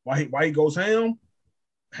 why he goes ham,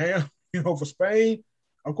 for Spain.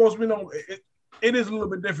 Of course, we know it is a little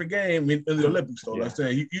bit different game in the Olympics, though. Like I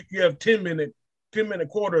say, you have 10-minute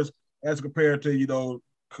quarters as compared to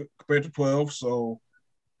 12. So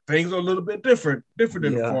things are a little bit different in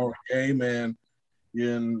the foreign game, and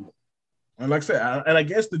like I said, I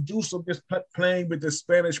guess the juice of just playing with the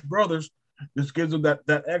Spanish brothers just gives them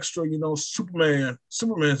that extra, Superman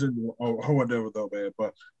syndrome or whatever, though, man.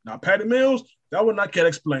 But now Patty Mills, that one I can't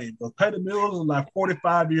explain because Patty Mills is like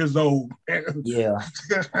 45 years old.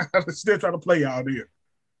 Still trying to play out here.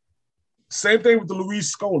 Same thing with the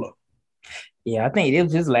Luis Scola. Yeah, I think it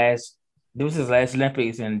was his last. It was his last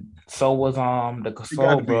Olympics, and so was the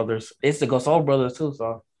Gasol brothers. It's the Gasol brothers too,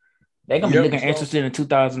 so they're gonna be looking interested in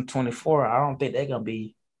 2024. I don't think they're gonna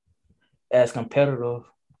be as competitive.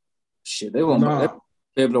 Shit, they won't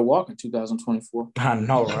be able to walk in 2024. I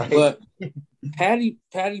know, right? But Patty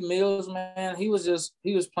Mills, man, he was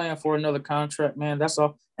playing for another contract, man. That's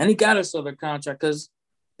all, and he got us another contract because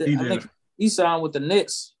I think he signed with the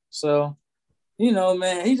Knicks. So,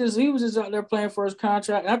 man, he was just out there playing for his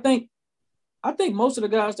contract. And I think most of the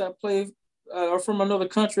guys that play are from another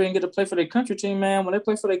country and get to play for their country team, man. When they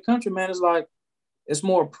play for their country, man, it's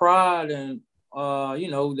more pride and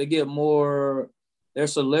they get more. Their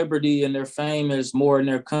celebrity and their fame is more in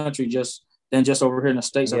their country than just over here in the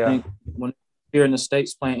States. Yeah. I think when here in the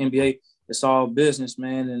States playing NBA, it's all business,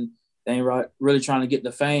 man, and they ain't really trying to get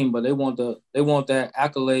the fame, but they want that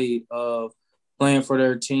accolade of playing for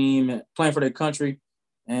their team and playing for their country,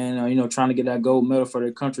 and trying to get that gold medal for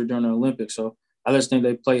their country during the Olympics. So I just think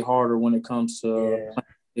they play harder when it comes to playing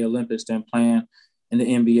the Olympics than playing in the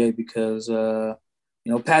NBA because.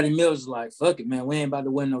 Patty Mills is like, fuck it, man. We ain't about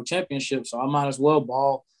to win no championship, so I might as well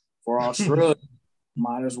ball for Australia. I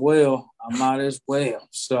might as well.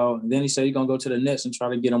 So then he said he's going to go to the Nets and try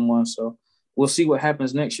to get him one. So we'll see what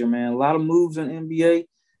happens next year, man. A lot of moves in NBA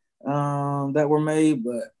that were made.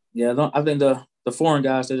 But, yeah, I think the foreign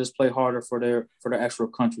guys, they just play harder for their actual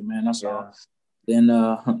country, man. That's all. Then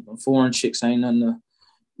foreign chicks ain't nothing to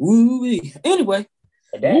woo-wee. Anyway.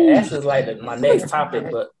 That's just like my next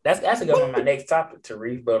topic, but that's actually going to be my next topic,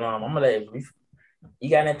 Tariq. But I'm gonna let you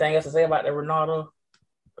got anything else to say about that, Ronaldo?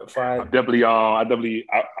 I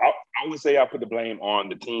would say I put the blame on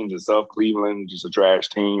the teams itself. Cleveland, just a trash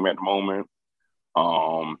team at the moment.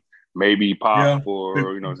 Maybe Pop or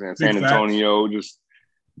San Antonio, just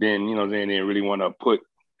then they didn't really want to put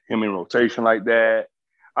him in rotation like that.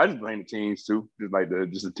 I just blame the teams too, just like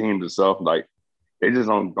the teams itself, like. They just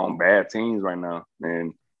on bad teams right now,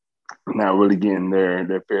 and not really getting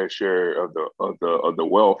their fair share of the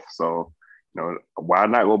wealth. So, why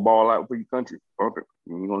not go ball out for your country? Perfect.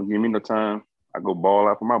 You're gonna give me no time. I go ball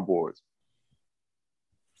out for my boys.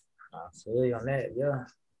 I feel you on that, yeah.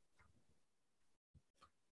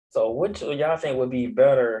 So, which of y'all think would be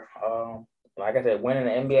better? Like I said, winning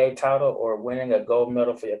an NBA title or winning a gold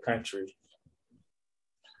medal for your country?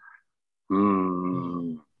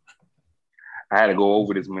 I had to go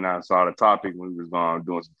over this when I saw the topic when we was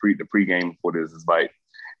doing the pregame for this. It's like,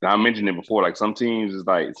 and I mentioned it before, like some teams is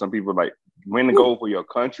like, some people like win the goal for your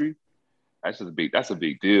country. That's a big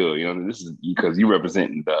deal. This is because you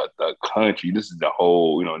representing the country. This is the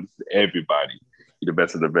whole, this is everybody. You're the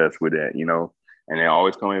best of the best with that, and they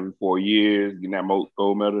always come every 4 years, getting that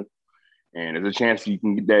gold medal. And there's a chance you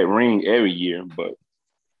can get that ring every year, but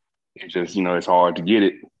it's just, it's hard to get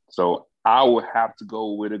it. So I would have to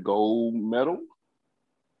go with a gold medal.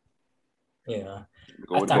 Yeah.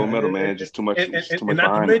 Go with a gold medal, man. Just too much. And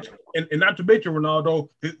not to mention, Ronaldo,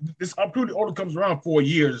 this opportunity only comes around 4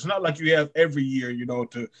 years. It's not like you have every year,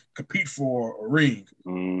 to compete for a ring.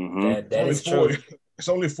 Mm-hmm. That is true. It's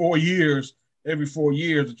only 4 years, every 4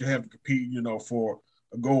 years that you have to compete, for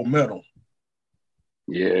a gold medal.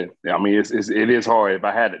 Yeah. I mean, it is hard. If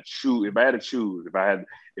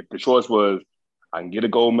the choice was, I can get a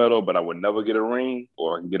gold medal, but I would never get a ring,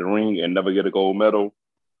 or I can get a ring and never get a gold medal,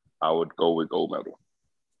 I would go with gold medal.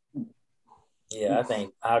 Yeah, I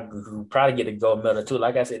think I'd probably get a gold medal too.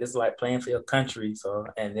 Like I said, it's like playing for your country, so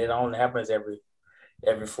and it only happens every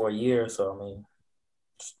 4 years. So I mean,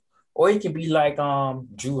 or you could be like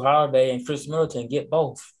Drew Holiday and Chris Middleton, get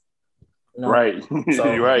both. Right,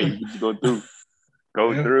 so, you're right. You go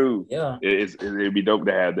through. Yeah, it'd be dope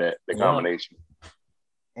to have that combination.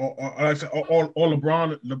 Or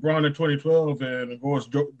LeBron in 2012, and of course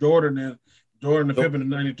Jordan and Pippen in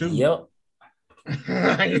 '92. Yep.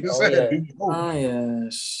 Yes.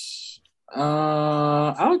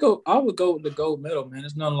 I would go with the gold medal, man.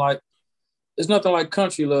 It's nothing like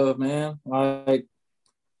country love, man. Like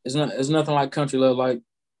it's nothing like country love. Like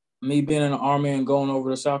me being in the Army and going over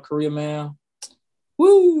to South Korea, man.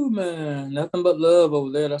 Woo, man. Nothing but love over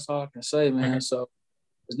there. That's all I can say, man. So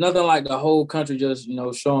it's nothing like the whole country just,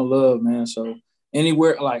 showing love, man. So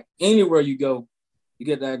anywhere you go, you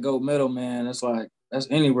get that gold medal, man. It's like, that's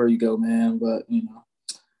anywhere you go, man. But,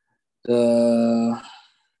 I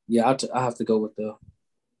have to go with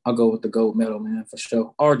I'll go with the gold medal, man, for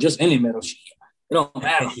sure. Or just any medal. Shit. It don't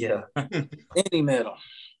matter. Yeah. Any medal.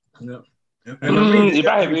 Yeah.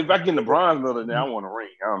 If I get the bronze medal, then I want a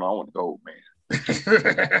ring. I don't know. I want the gold, man. Ain't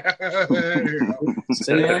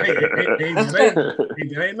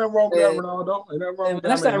nothing wrong with that, Ronaldo. Ain't nothing wrong with that.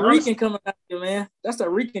 That's that Rican coming out here, man. That's that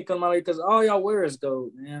Rican coming out here because all y'all wear is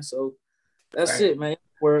gold, man. So that's it, man.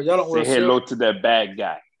 Y'all don't wear. Say hello to that bad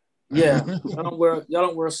guy. Yeah, y'all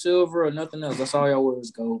don't wear silver or nothing else. That's all y'all wear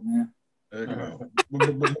is gold, man. But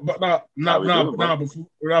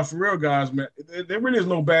now, for real, guys, man, there really is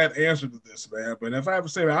no bad answer to this, man. But if I have to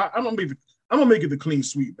say, I'm gonna make it the clean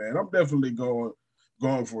sweep, man. I'm definitely going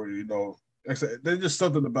for it. You know, like I said, there's just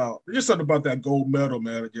something about that gold medal,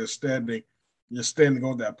 man. Just standing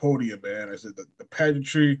on that podium, man. I said the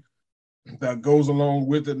pageantry that goes along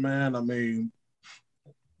with it, man. I mean,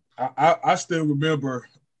 I still remember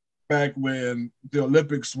back when the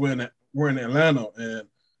Olympics were in Atlanta and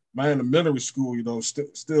my elementary school, you know,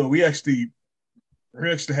 still we actually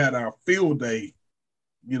had our field day,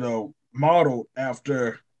 you know, modeled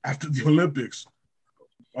after the Olympics.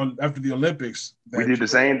 After the Olympics, we did the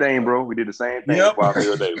same thing, bro. We did the same thing for our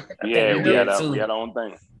field day. Yeah, we had our own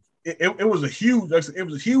thing. It was a huge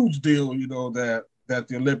deal, you know, that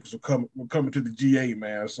the Olympics were coming to the GA,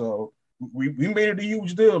 man. So we made it a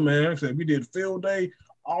huge deal, man. So we did field day,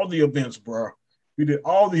 all the events, bro. We did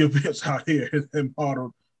all the events out here and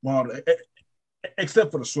modeled,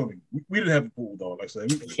 except for the swimming. We didn't have a pool though. Like I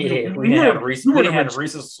said, we didn't have the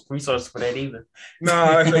resource for that either. Nah,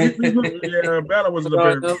 like I said, Battle wasn't a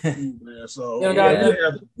very good pool, man. So we didn't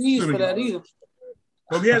have for that either.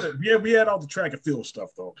 But we had all the track and field stuff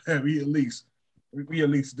though. We at least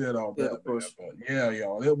did all that. Of course. But yeah,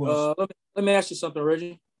 y'all. It was. Let me ask you something,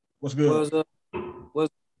 Reggie. What's good?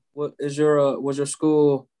 Was your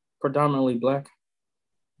school predominantly black?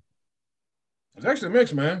 It's actually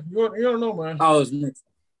mixed, man. You don't know, man. Oh, it's mixed.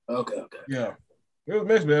 Okay. Yeah, it was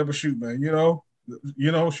mixed, man. But shoot, man, you know,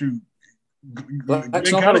 shoot.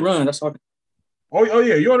 Blacks know how to run. That's all. Oh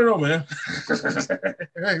yeah, you want to know, man.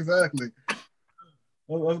 Exactly.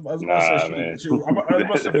 I was about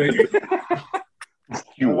to say,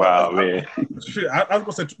 you wild, man. Shit, I was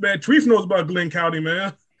gonna say, man, Treef knows about Glenn County,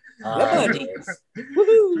 man. Treef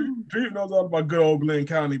knows all about good old Glenn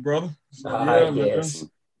County, brother. So, yes.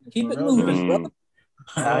 Keep it moving, brother.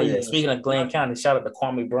 Yeah. Speaking of Glenn County, shout out to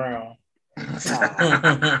Kwame Brown.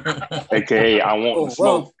 AKA I want the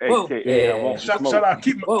smoke. AKA I want the smoke. Shout out,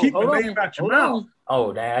 keep the name out your mouth.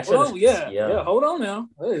 Oh, damn. Yeah. Hold on now.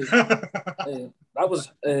 Hey. Hey. That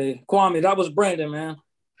was Kwame. That was Brandon, man.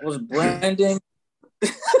 That was Brandon.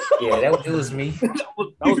 Yeah, it was me.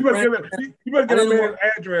 You better get a man's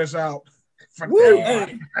address out. No,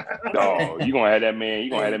 you gonna have that man. You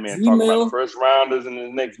gonna have that man talking about the first rounders in the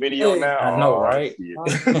next video now. I know, right?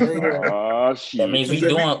 Oh shit! That means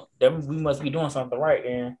we must be doing something right,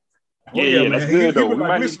 then. Yeah, that's good though. We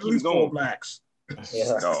might need to keep going. Blacks.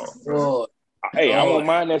 Yeah. Hey, I won't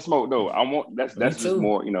mind that smoke though. I want that's just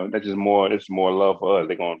more, you know, that's just more. It's more love for us.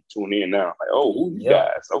 They're gonna tune in now. Like, oh, who you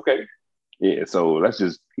guys? Okay, yeah. So let's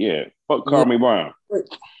just fuck Kwame Brown.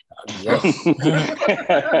 Yes.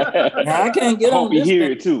 Now, I can't get on this.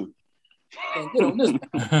 Hear it too. Can't get on this.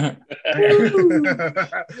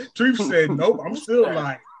 Treef said, "Nope, I'm still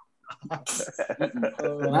like."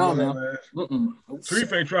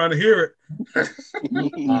 Treef ain't trying to hear it.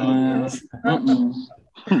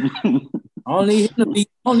 I don't need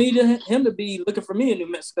him to be looking for me in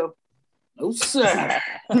New Mexico. No, sir.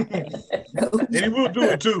 And he will do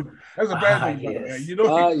it too. That's a bad thing. Yes. You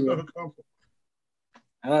know,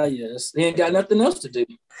 yes. He ain't got nothing else to do.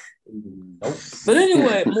 Nope. But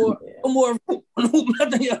anyway, more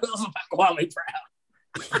nothing else about Kwame Brown.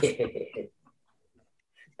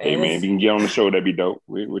 Hey man, if you can get on the show, that'd be dope.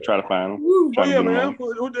 We'll try to find him. We'll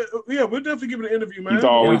definitely give it an interview, man. He's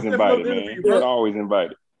always invited, man. He's always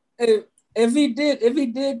invited. Hey, if he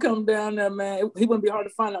did come down there, man, he wouldn't be hard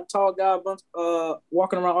to find that tall guy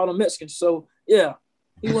walking around all the Mexicans. So yeah,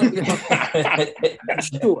 he wouldn't be hard.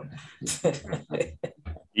 Sure.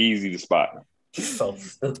 Easy to spot. So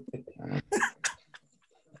stupid.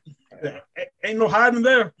 Ain't no hiding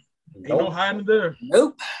there. Ain't no hiding there.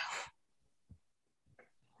 Nope.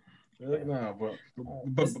 No,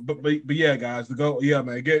 but yeah, guys, gold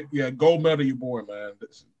medal your boy, man.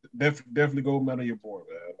 Definitely gold medal your boy,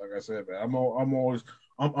 man. Like I said, man,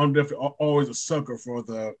 I'm definitely always a sucker for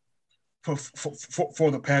the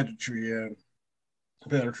pageantry and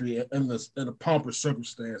the pompous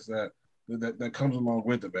circumstance that comes along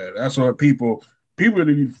with it, man. That's what people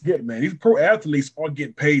really forget, man. These pro athletes are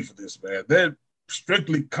getting paid for this, man. They're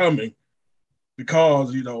strictly coming because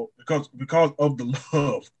of the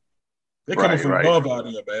love. They're coming from love out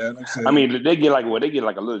here, man. Like I mean, they get like a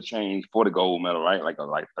little change for the gold medal, right? Like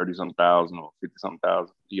 30-something thousand or 50-something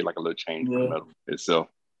thousand. You get like a little change for the medal itself.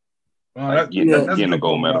 getting a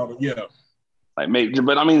gold medal. Yeah. Like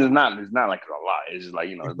but I mean, it's not like a lot. it's just like,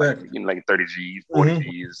 it's like getting like 30 G's, 40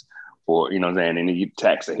 G's for, you know what I'm saying, and then you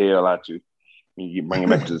tax the hell out you. You bring it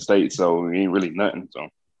back to the States, so it ain't really nothing. So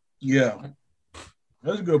yeah,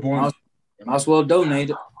 that's a good point. Might as well donate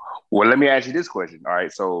it. Well, let me ask you this question. All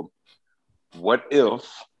right, so what if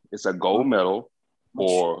it's a gold medal,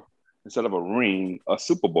 or instead of a ring, a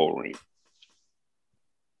Super Bowl ring?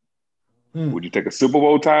 Would you take a Super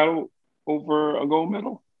Bowl title over a gold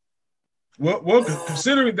medal? Well,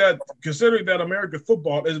 considering that American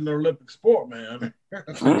football isn't an Olympic sport, man.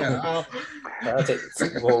 I'll take the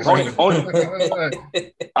Super Bowl ring.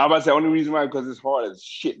 I'm about to say, only reason why, because it's hard as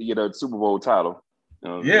shit to get a Super Bowl title.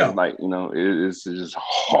 It's like, it's just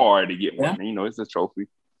hard to get one. Yeah. It's a trophy.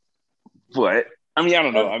 But I mean, I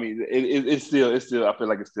don't know. I mean, it's still. I feel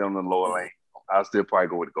like it's still in the lower lane. I'll still probably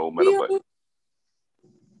go with the gold medal, but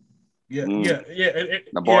yeah.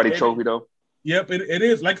 The Barty trophy though. Yep, it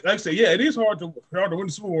is. Like I said, it is hard to win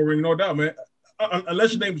the Super Bowl ring, no doubt, man.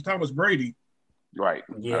 Unless your name is Thomas Brady. Right.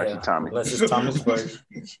 Yeah. Unless it's Thomas Brady.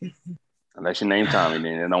 Unless your name Tommy,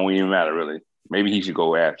 then it don't even matter really. Maybe he should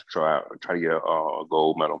go try to get a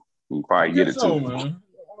gold medal. He probably get it too. Man.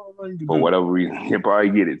 For whatever reason, he'll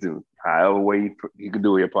probably get it too. However way he could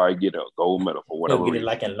do it, he'll probably get a gold medal for whatever reason. He'll get it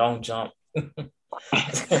like in long jump.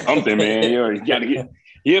 Something, man. You gotta get.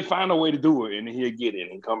 He'll find a way to do it, and then he'll get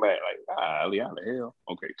it and come back like, how the hell?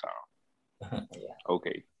 Okay, Tom. Yeah.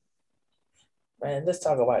 Okay. Man, let's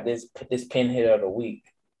talk about this pinhead of the week.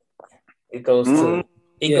 It goes to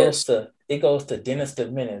Dennis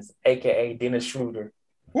the Menace, aka Dennis Schroeder.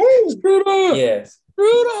 Woo! Schroeder! Yes.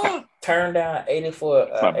 Schroeder! Turned down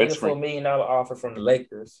 $84 million offer from the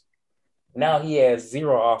Lakers. Now he has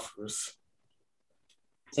 0 offers.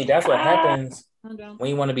 See, that's what happens when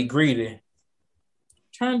you want to be greedy.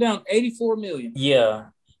 Turned down $84 million. Yeah.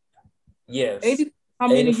 Yes. How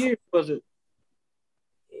many years was it?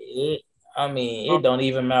 It don't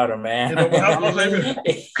even matter, man.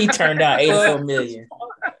 He turned down $84 million.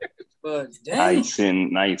 But nice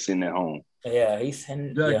in at home. Yeah, he's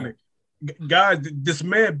in. Exactly. Yeah. Guys, this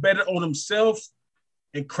man betted on himself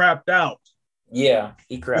and crapped out. Yeah,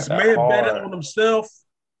 he crapped out. This man betted on himself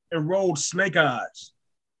and rolled snake eyes.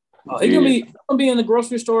 He's gonna be in the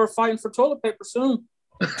grocery store fighting for toilet paper soon.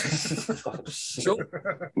 You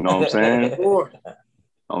know what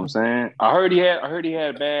I'm saying? I heard he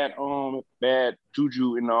had bad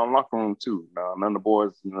juju in the locker room too. None of the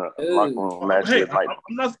boys in the locker room last year. I'm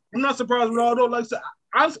not surprised with all those. Like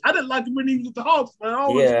I said, I didn't like him when he was at the Hawks, man. I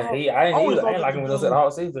didn't like him when he was at the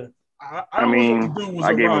Hawks either. I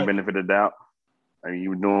gave him benefit of the doubt. I mean, he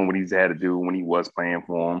was doing what he's had to do when he was playing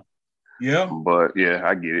for him. Yeah. But yeah,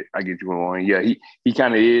 I get it. I get you going. Yeah, he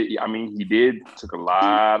kind of is. I mean, he took a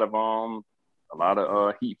lot of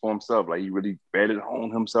heat for himself. Like he really betted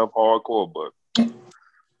on himself hardcore, but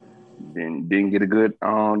then didn't get a good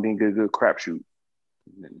crapshoot.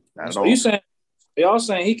 So y'all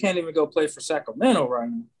saying he can't even go play for Sacramento right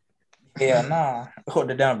now? Yeah, nah. Or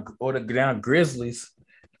the down Grizzlies.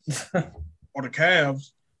 Or the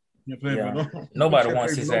Cavs. Yeah. Nobody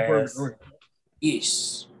wants his ass.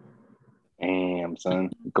 Yes. Damn,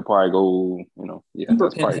 son. You could probably go,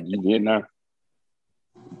 that's probably you get now.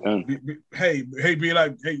 Hey, be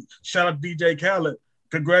like, shout out to DJ Khaled.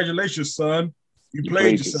 Congratulations, son. You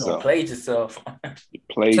played yourself. You played yourself. You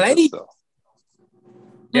played yourself.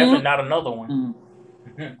 Definitely not another one.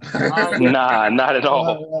 Nah, not at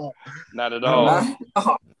all. Not at all.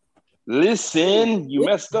 Listen, you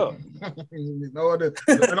messed up. And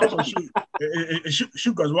also shoot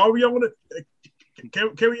guys. While we on it,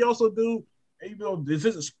 can we also do? This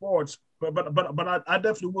isn't sports, but I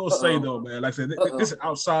definitely will say though, man. Like I said, this is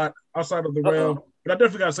outside of the realm. But I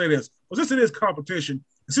definitely gotta say this. Well, since it is competition,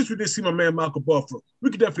 and since we did see my man Michael Buffer,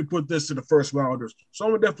 we could definitely put this to the first rounders. So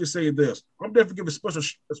I'm gonna definitely say this. I'm definitely giving a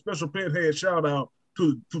special pinhead shout out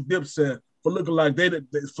to Dipset for looking like they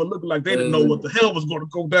didn't know what the hell was going to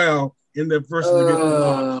go down in that first.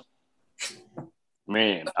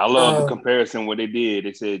 Man, I love the comparison what they did.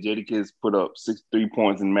 They said Jadakiss put up 63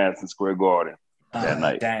 points in Madison Square Garden that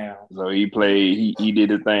night. Damn. So he played. He did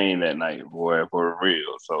a thing that night, boy, for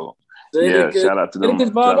real. So shout out to them.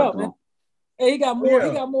 Hey, he got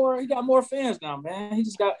more fans now, man. He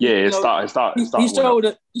just got. Yeah, it stopped. He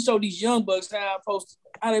showed these young bucks how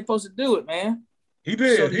they supposed to do it, man. He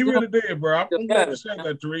did. He really did, bro. I'm glad to say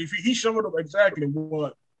that, Tarif. He showed them exactly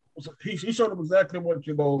what. He showed them exactly what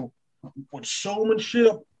with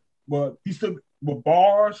showmanship, but he still with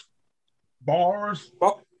bars. Say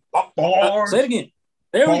it again.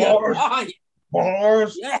 There we go.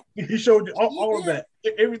 Bars. Yeah. He showed you all of that,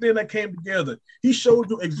 everything that came together. He showed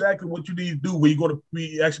you exactly what you need to do when you're going to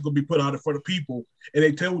be actually going to be put out in front of people. And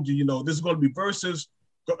they told you, this is going to be versus.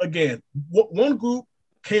 Again, one group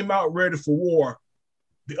came out ready for war.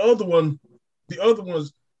 The other ones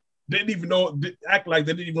didn't even know, act like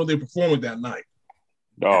they didn't even know they were performing that night.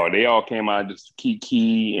 Oh, they all came out just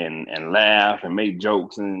kiki and laugh and make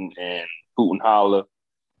jokes and hoot and holler.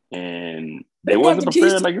 And they wasn't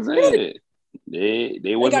prepared, like I said.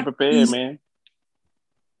 They wasn't prepared, man.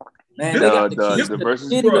 The versus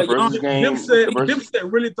game.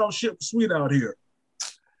 Dipset really thought shit was sweet out here.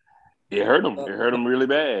 It hurt them. It hurt them really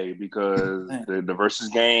bad because the versus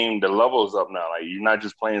game, the level's up now. Like you're not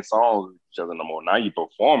just playing songs with each other no more. Now you're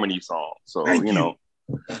performing these songs. So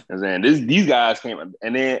and then these guys came, and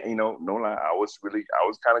then no lie, I was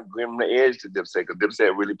kind of giving the edge to Dipset because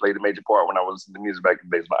Dipset really played a major part when I was listening to music back in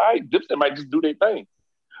the days. But Dipset might just do their thing,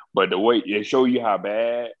 but the way they show you how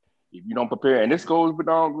bad if you don't prepare, and this goes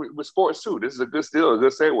with sports too. This is a good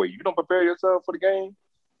segue. You don't prepare yourself for the game,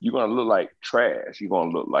 you're gonna look like trash. You're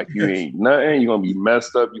gonna look like you ain't nothing. You're gonna be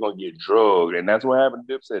messed up. You're gonna get drugged, and that's what happened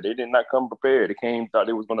to Dipset. They did not come prepared. They thought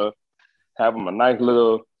they was gonna have them a nice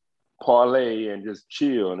little parlay and just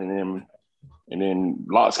chill, and then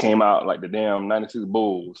Lots came out like the damn '96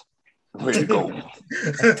 Bulls, ready to go.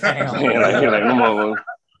 like come on,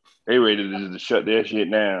 they ready to just shut their shit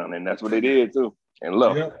down, and that's what they did too. And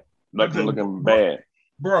looking bad.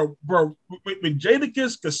 Bro, when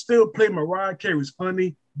Jadakiss could still play Mariah Carey's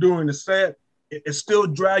Honey during the set and still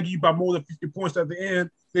drag you by more than 50 points at the end,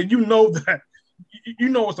 then you know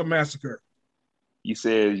it's a massacre. You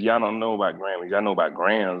said y'all don't know about Grammys. Y'all know about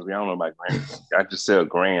grams. We don't know about Grammys. I just sell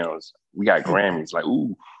grams. We got Grammys. Like,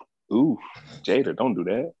 ooh, Jada, don't do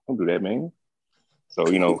that. Don't do that, man. So,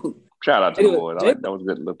 shout out to the boys. That was a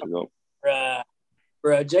good look to go. Bruh,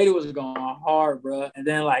 Jada was going hard, bruh. And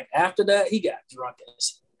then, after that, he got drunk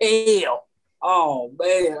as hell. Oh,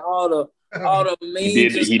 man, all the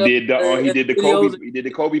memes. He did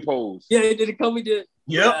the Kobe pose. Yeah, he did the Kobe.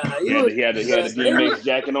 Yep. He had the DMX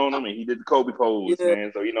jacket on him, and he did the Kobe pose,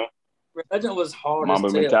 man. So Bro, that junk was hard. Mamba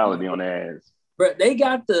mentality on the ass. Bro, they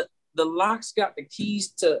got the Locks got the keys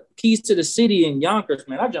to the city in Yonkers,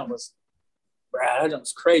 man. That junk was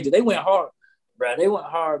crazy. They went hard, bro. They went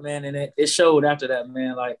hard, man, and it showed after that,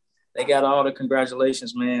 man. Like they got all the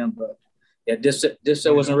congratulations, man. But yeah,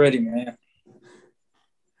 Dipset wasn't ready, man.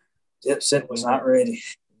 Dipset was not ready.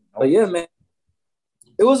 But yeah, man.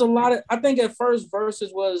 It was a lot of, I think at first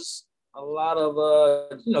Versus was a lot of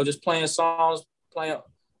just playing songs, when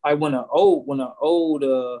the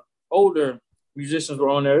older musicians were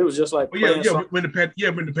on there. It was just like when the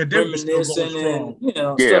pandemic was still going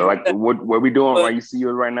strong. Like what we doing right, you see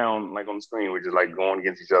us right now on the screen, we're just like going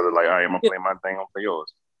against each other, like, all right, I'm gonna play my thing, I'm gonna play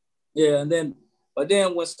yours. Yeah, but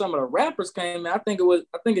then when some of the rappers came in, I think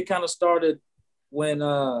it kind of started when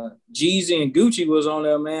Jeezy and Gucci was on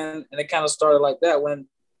there, man, and it kind of started like that when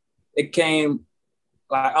it came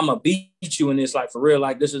like I'm gonna beat you in this, like for real,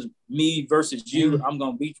 like this is me versus you. I'm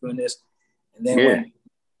gonna beat you in this, and then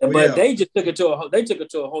they just took it to a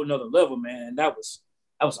whole nother level, man. And that was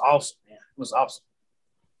awesome, man. It was awesome.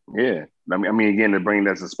 Yeah, I mean, again, to bring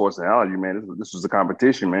that to sports analogy, man, this was a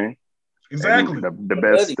competition, man. Exactly.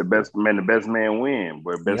 The best man win,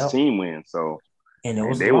 where best team wins. So. And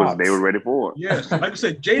they were ready for it. Yes, like I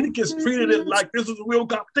said, Jadakiss treated it like this was a real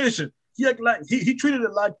competition. He acted like he treated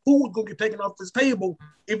it like food was gonna get taken off his table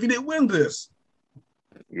if he didn't win this.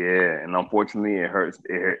 Yeah, and unfortunately, it hurts.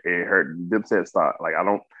 It hurt Dipset stock. Like I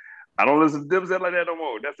don't listen to Dipset like that no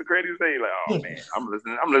more. That's the craziest thing. Like, oh man,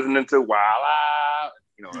 I'm listening to Wild Out.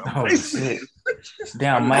 Oh shit!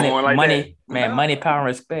 Damn, money, power, and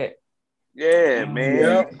respect. Yeah, man.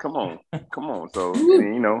 Yep. Come on. So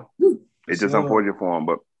it's just unfortunate for him,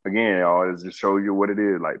 but again, y'all, it just shows you what it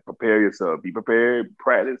is. Like, prepare yourself, be prepared,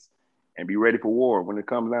 practice, and be ready for war when it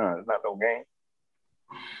comes down. It's not no game.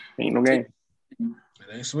 Ain't no game.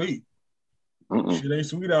 It ain't sweet. Shit ain't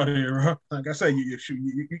sweet out here, bro. Like I said,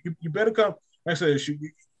 you better come. Like I said,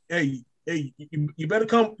 you better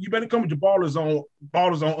come. You better come with your ballers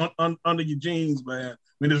on under your jeans, man.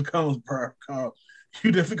 When this comes, bro,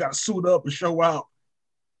 you definitely got to suit up and show out.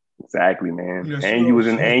 Exactly, man. Yes, and you was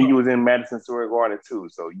in Madison Square Garden too,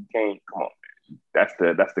 so you can't come on,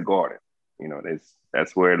 man. That's the Garden.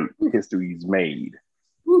 That's where history is made.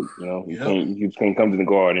 You can't come to the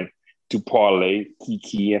Garden to parlay,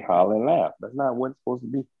 kiki, and holler and laugh. That's not what it's supposed to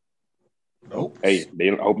be. Nope. Hey,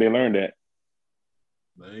 I hope they learned that.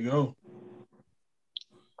 There you go.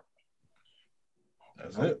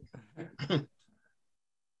 That's it.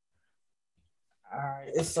 All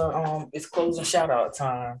right, it's closing shout out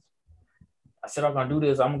time. I said I'm gonna do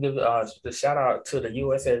this. I'm gonna give the shout out to the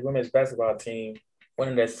USA women's basketball team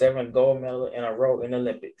winning their 7th gold medal in a row in the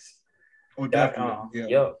Olympics. Oh, definitely.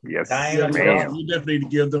 Yep. Yes, Diana, you definitely need to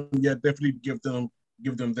give them. Yeah, definitely give them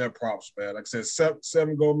their props, man. Like I said,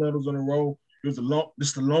 7 gold medals in a row. This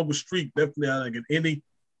is the longest streak, definitely, like in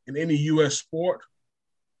any U.S. sport.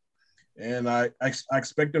 And I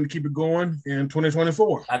expect them to keep it going in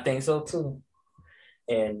 2024. I think so too.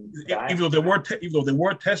 And even though they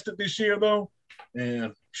were tested this year, though,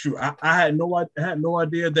 and shoot, I had no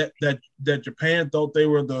idea that Japan thought they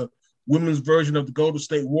were the women's version of the Golden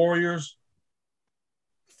State Warriors.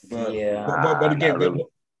 But again, really.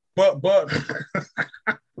 but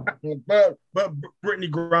Brittany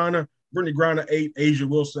Griner 8, Asia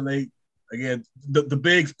Wilson 8. Again, the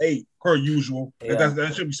bigs 8 per usual. Yeah.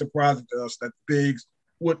 That should be surprising to us that the bigs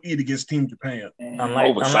would eat against Team Japan.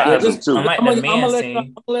 Unlike the men's team. I'm gonna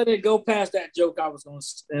let it go past that joke I was going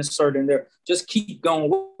to insert in there. Just keep going.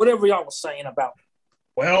 Whatever y'all was saying about.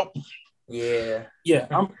 Well. Yeah.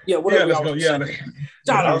 Whatever y'all was saying.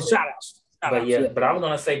 Shout outs. But I was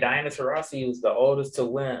gonna say Diana Taurasi was the oldest to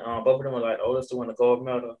win. Both of them were like oldest to win the gold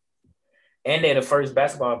medal, and they're the first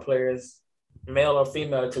basketball players, male or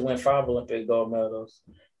female, to win 5 Olympic gold medals.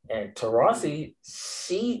 And Taurasi,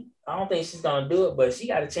 I don't think she's gonna do it, but she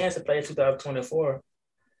got a chance to play 2024.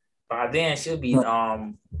 By then, she'll be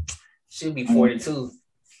 42.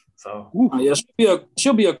 So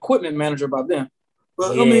she'll be equipment manager by then.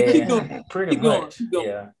 But yeah, I mean, keep going. Pretty much.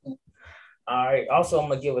 Yeah. All right. Also, I'm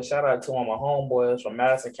gonna give a shout out to one of my homeboys from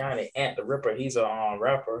Madison County, Ant the Ripper. He's a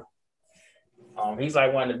rapper. He's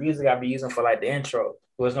like one of the music I be using for like the intro.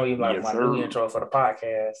 It was no even like my new intro for the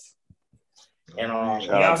podcast. And he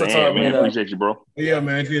also told me appreciate you, bro. Yeah,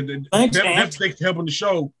 man. Thanks for helping the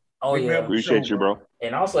show. Oh yeah, appreciate you, bro.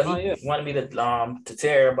 And also he wanted me to tell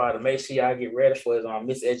everybody to make sure y'all get ready for his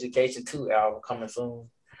Miseducation 2 album coming soon.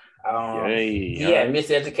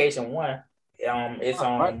 Miseducation 1. It's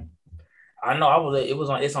on. I know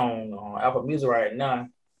it's on Apple Music right now.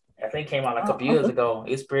 I think it came out like a couple years ago.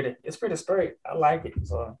 It's pretty straight. I like it.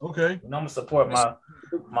 So okay, I'm gonna support my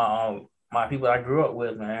people I grew up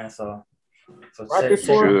with, man. So right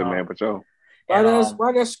before man, but yo.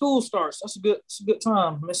 Right as school starts. That's a good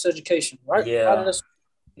time. Miseducation, right? Yeah.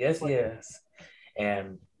 Yes.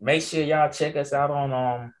 And make sure y'all check us out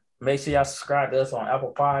on make sure y'all subscribe to us on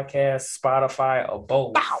Apple Podcasts, Spotify, or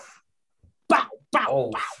both. Bow.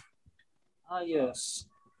 Both. Yes.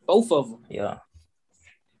 Both of them. Yeah.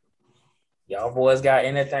 Y'all boys got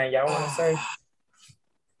anything y'all want to say?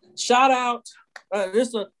 Shout out. This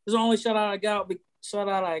is the only shout out I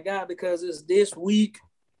got because it's this week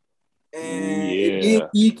and it's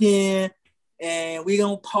weekend and we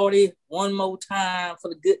gonna party one more time for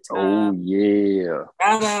the good time. Oh yeah.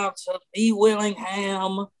 Shout out to B.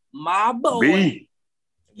 Willingham, my boy. B.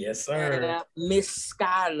 Yes, sir. And Miss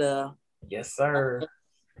Skylar. Yes, sir.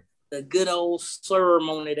 The good old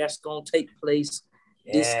ceremony that's gonna take place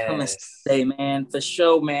this coming Sunday, man. For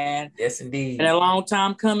sure, man. Yes, indeed. And a long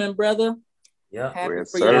time coming, brother. Yeah. Happy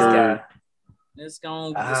yes, for sir. It's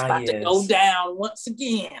about to go down once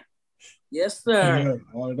again. Yes, sir.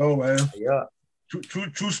 Yeah, I know, man. Yeah.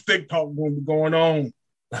 True stick talk going to be going on.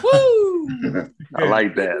 Woo! I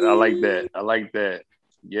like that.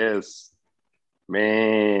 Yes.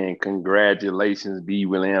 Man, congratulations, B.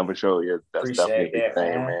 William, for sure. Yeah, that's definitely a big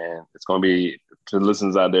thing, man. It's gonna be to the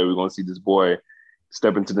listeners out there. We're gonna see this boy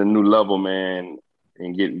step into the new level, man,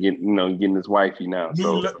 and getting his wifey now.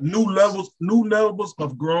 New levels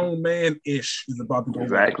of grown man-ish is about to go.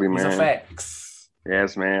 Exactly, man. These are facts.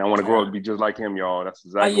 Yes, man. I want to grow up to be just like him, y'all. That's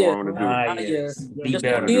exactly what I want to do. Yes. Be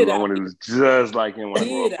better. I want to do just like him when I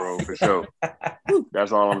grow up, bro, for sure.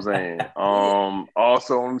 That's all I'm saying.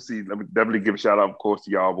 Also, let me definitely give a shout out, of course,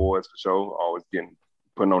 to y'all boys for sure. Always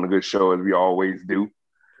putting on a good show as we always do.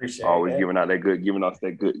 Appreciate always that. giving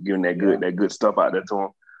that good stuff out there to them.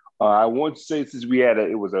 I want to say since we had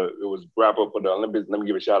it was wrap up for the Olympics. Let me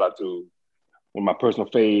give a shout out to one of my personal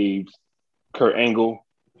faves, Kurt Angle,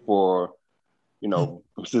 for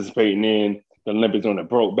participating in the Olympics on the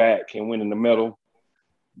broke back and winning the medal.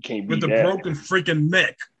 You can't beat with the that. broken freaking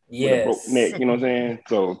neck. Yes. With the broke neck, you know what I'm saying?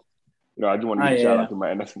 So, I just want to give a shout out to my,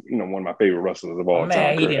 and that's one of my favorite wrestlers of all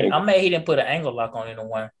time. I'm mad he didn't put an angle lock on either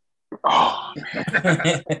one. Oh,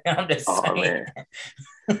 I'm just saying.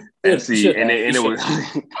 Man. And see, and it was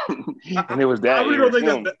and it was that. I really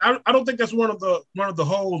don't think I don't think that's one of the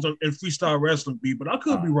holes in freestyle wrestling, B, but I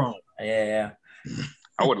could be wrong. Yeah.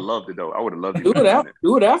 I would have loved it though. I would have loved it.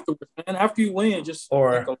 Do it afterwards, man. After you win, just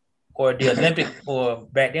or or the Olympic, or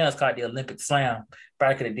back then it's called the Olympic Slam.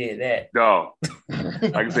 Probably could have did that. No,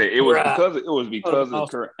 like I said, it was because of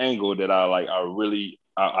Kurt Angle that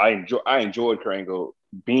I enjoyed Kurt Angle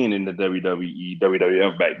being in the WWE,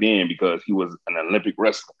 WWF back then because he was an Olympic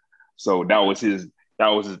wrestler. So that was his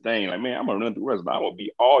thing. Like, man, I'm an Olympic wrestler. I'm gonna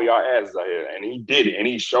beat all y'all asses out here, and he did it, and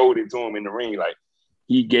he showed it to him in the ring. Like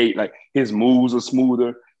he gave, like his moves were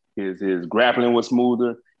smoother, his grappling was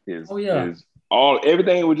smoother,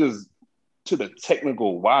 everything was just to the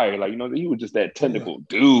technical wire. Like, he was just that technical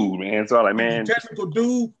dude, man. So I'm like, man, technical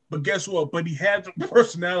dude, but guess what? But he had the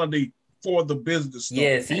personality for the business stuff.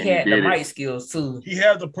 Yes, he had the mic skills too. He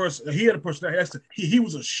had the personality. He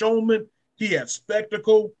was a showman. He had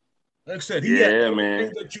spectacle. Like I said, he had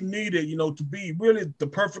everything that you needed, to be really the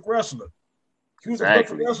perfect wrestler. He was a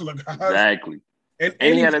perfect wrestler, guys. Exactly. And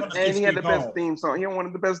he had the best theme song. He had one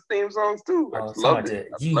of the best theme songs too. I loved it.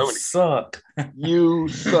 You suck. You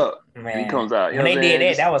suck. Man. He comes out. When they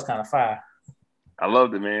did that was kind of fire. I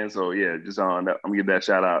loved it, man. So yeah, just I'm gonna give that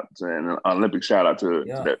shout out to an Olympic shout out to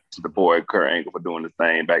the boy Kurt Angle for doing the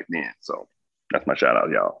thing back then. So that's my shout out,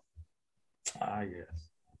 y'all. Yes.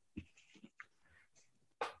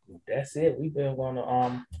 That's it. We've been going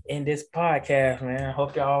to end this podcast, man.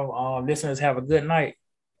 Hope y'all listeners have a good night.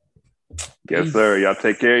 Yes, Peace. Sir. Y'all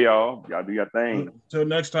take care, y'all. Y'all do your thing. Till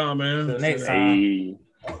next time, man. Till next time. Hey.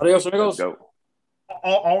 Adios, amigos.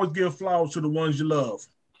 Always give flowers to the ones you love.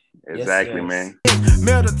 Exactly, man.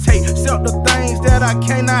 Meditate, accept the things that I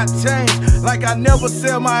cannot change. Like I never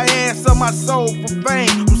sell my ass or my soul for fame.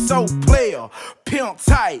 I'm so player, pimp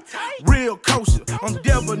tight, real kosher. I'm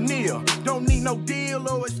debonair. Don't need no deal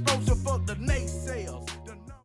or exposure for the nation.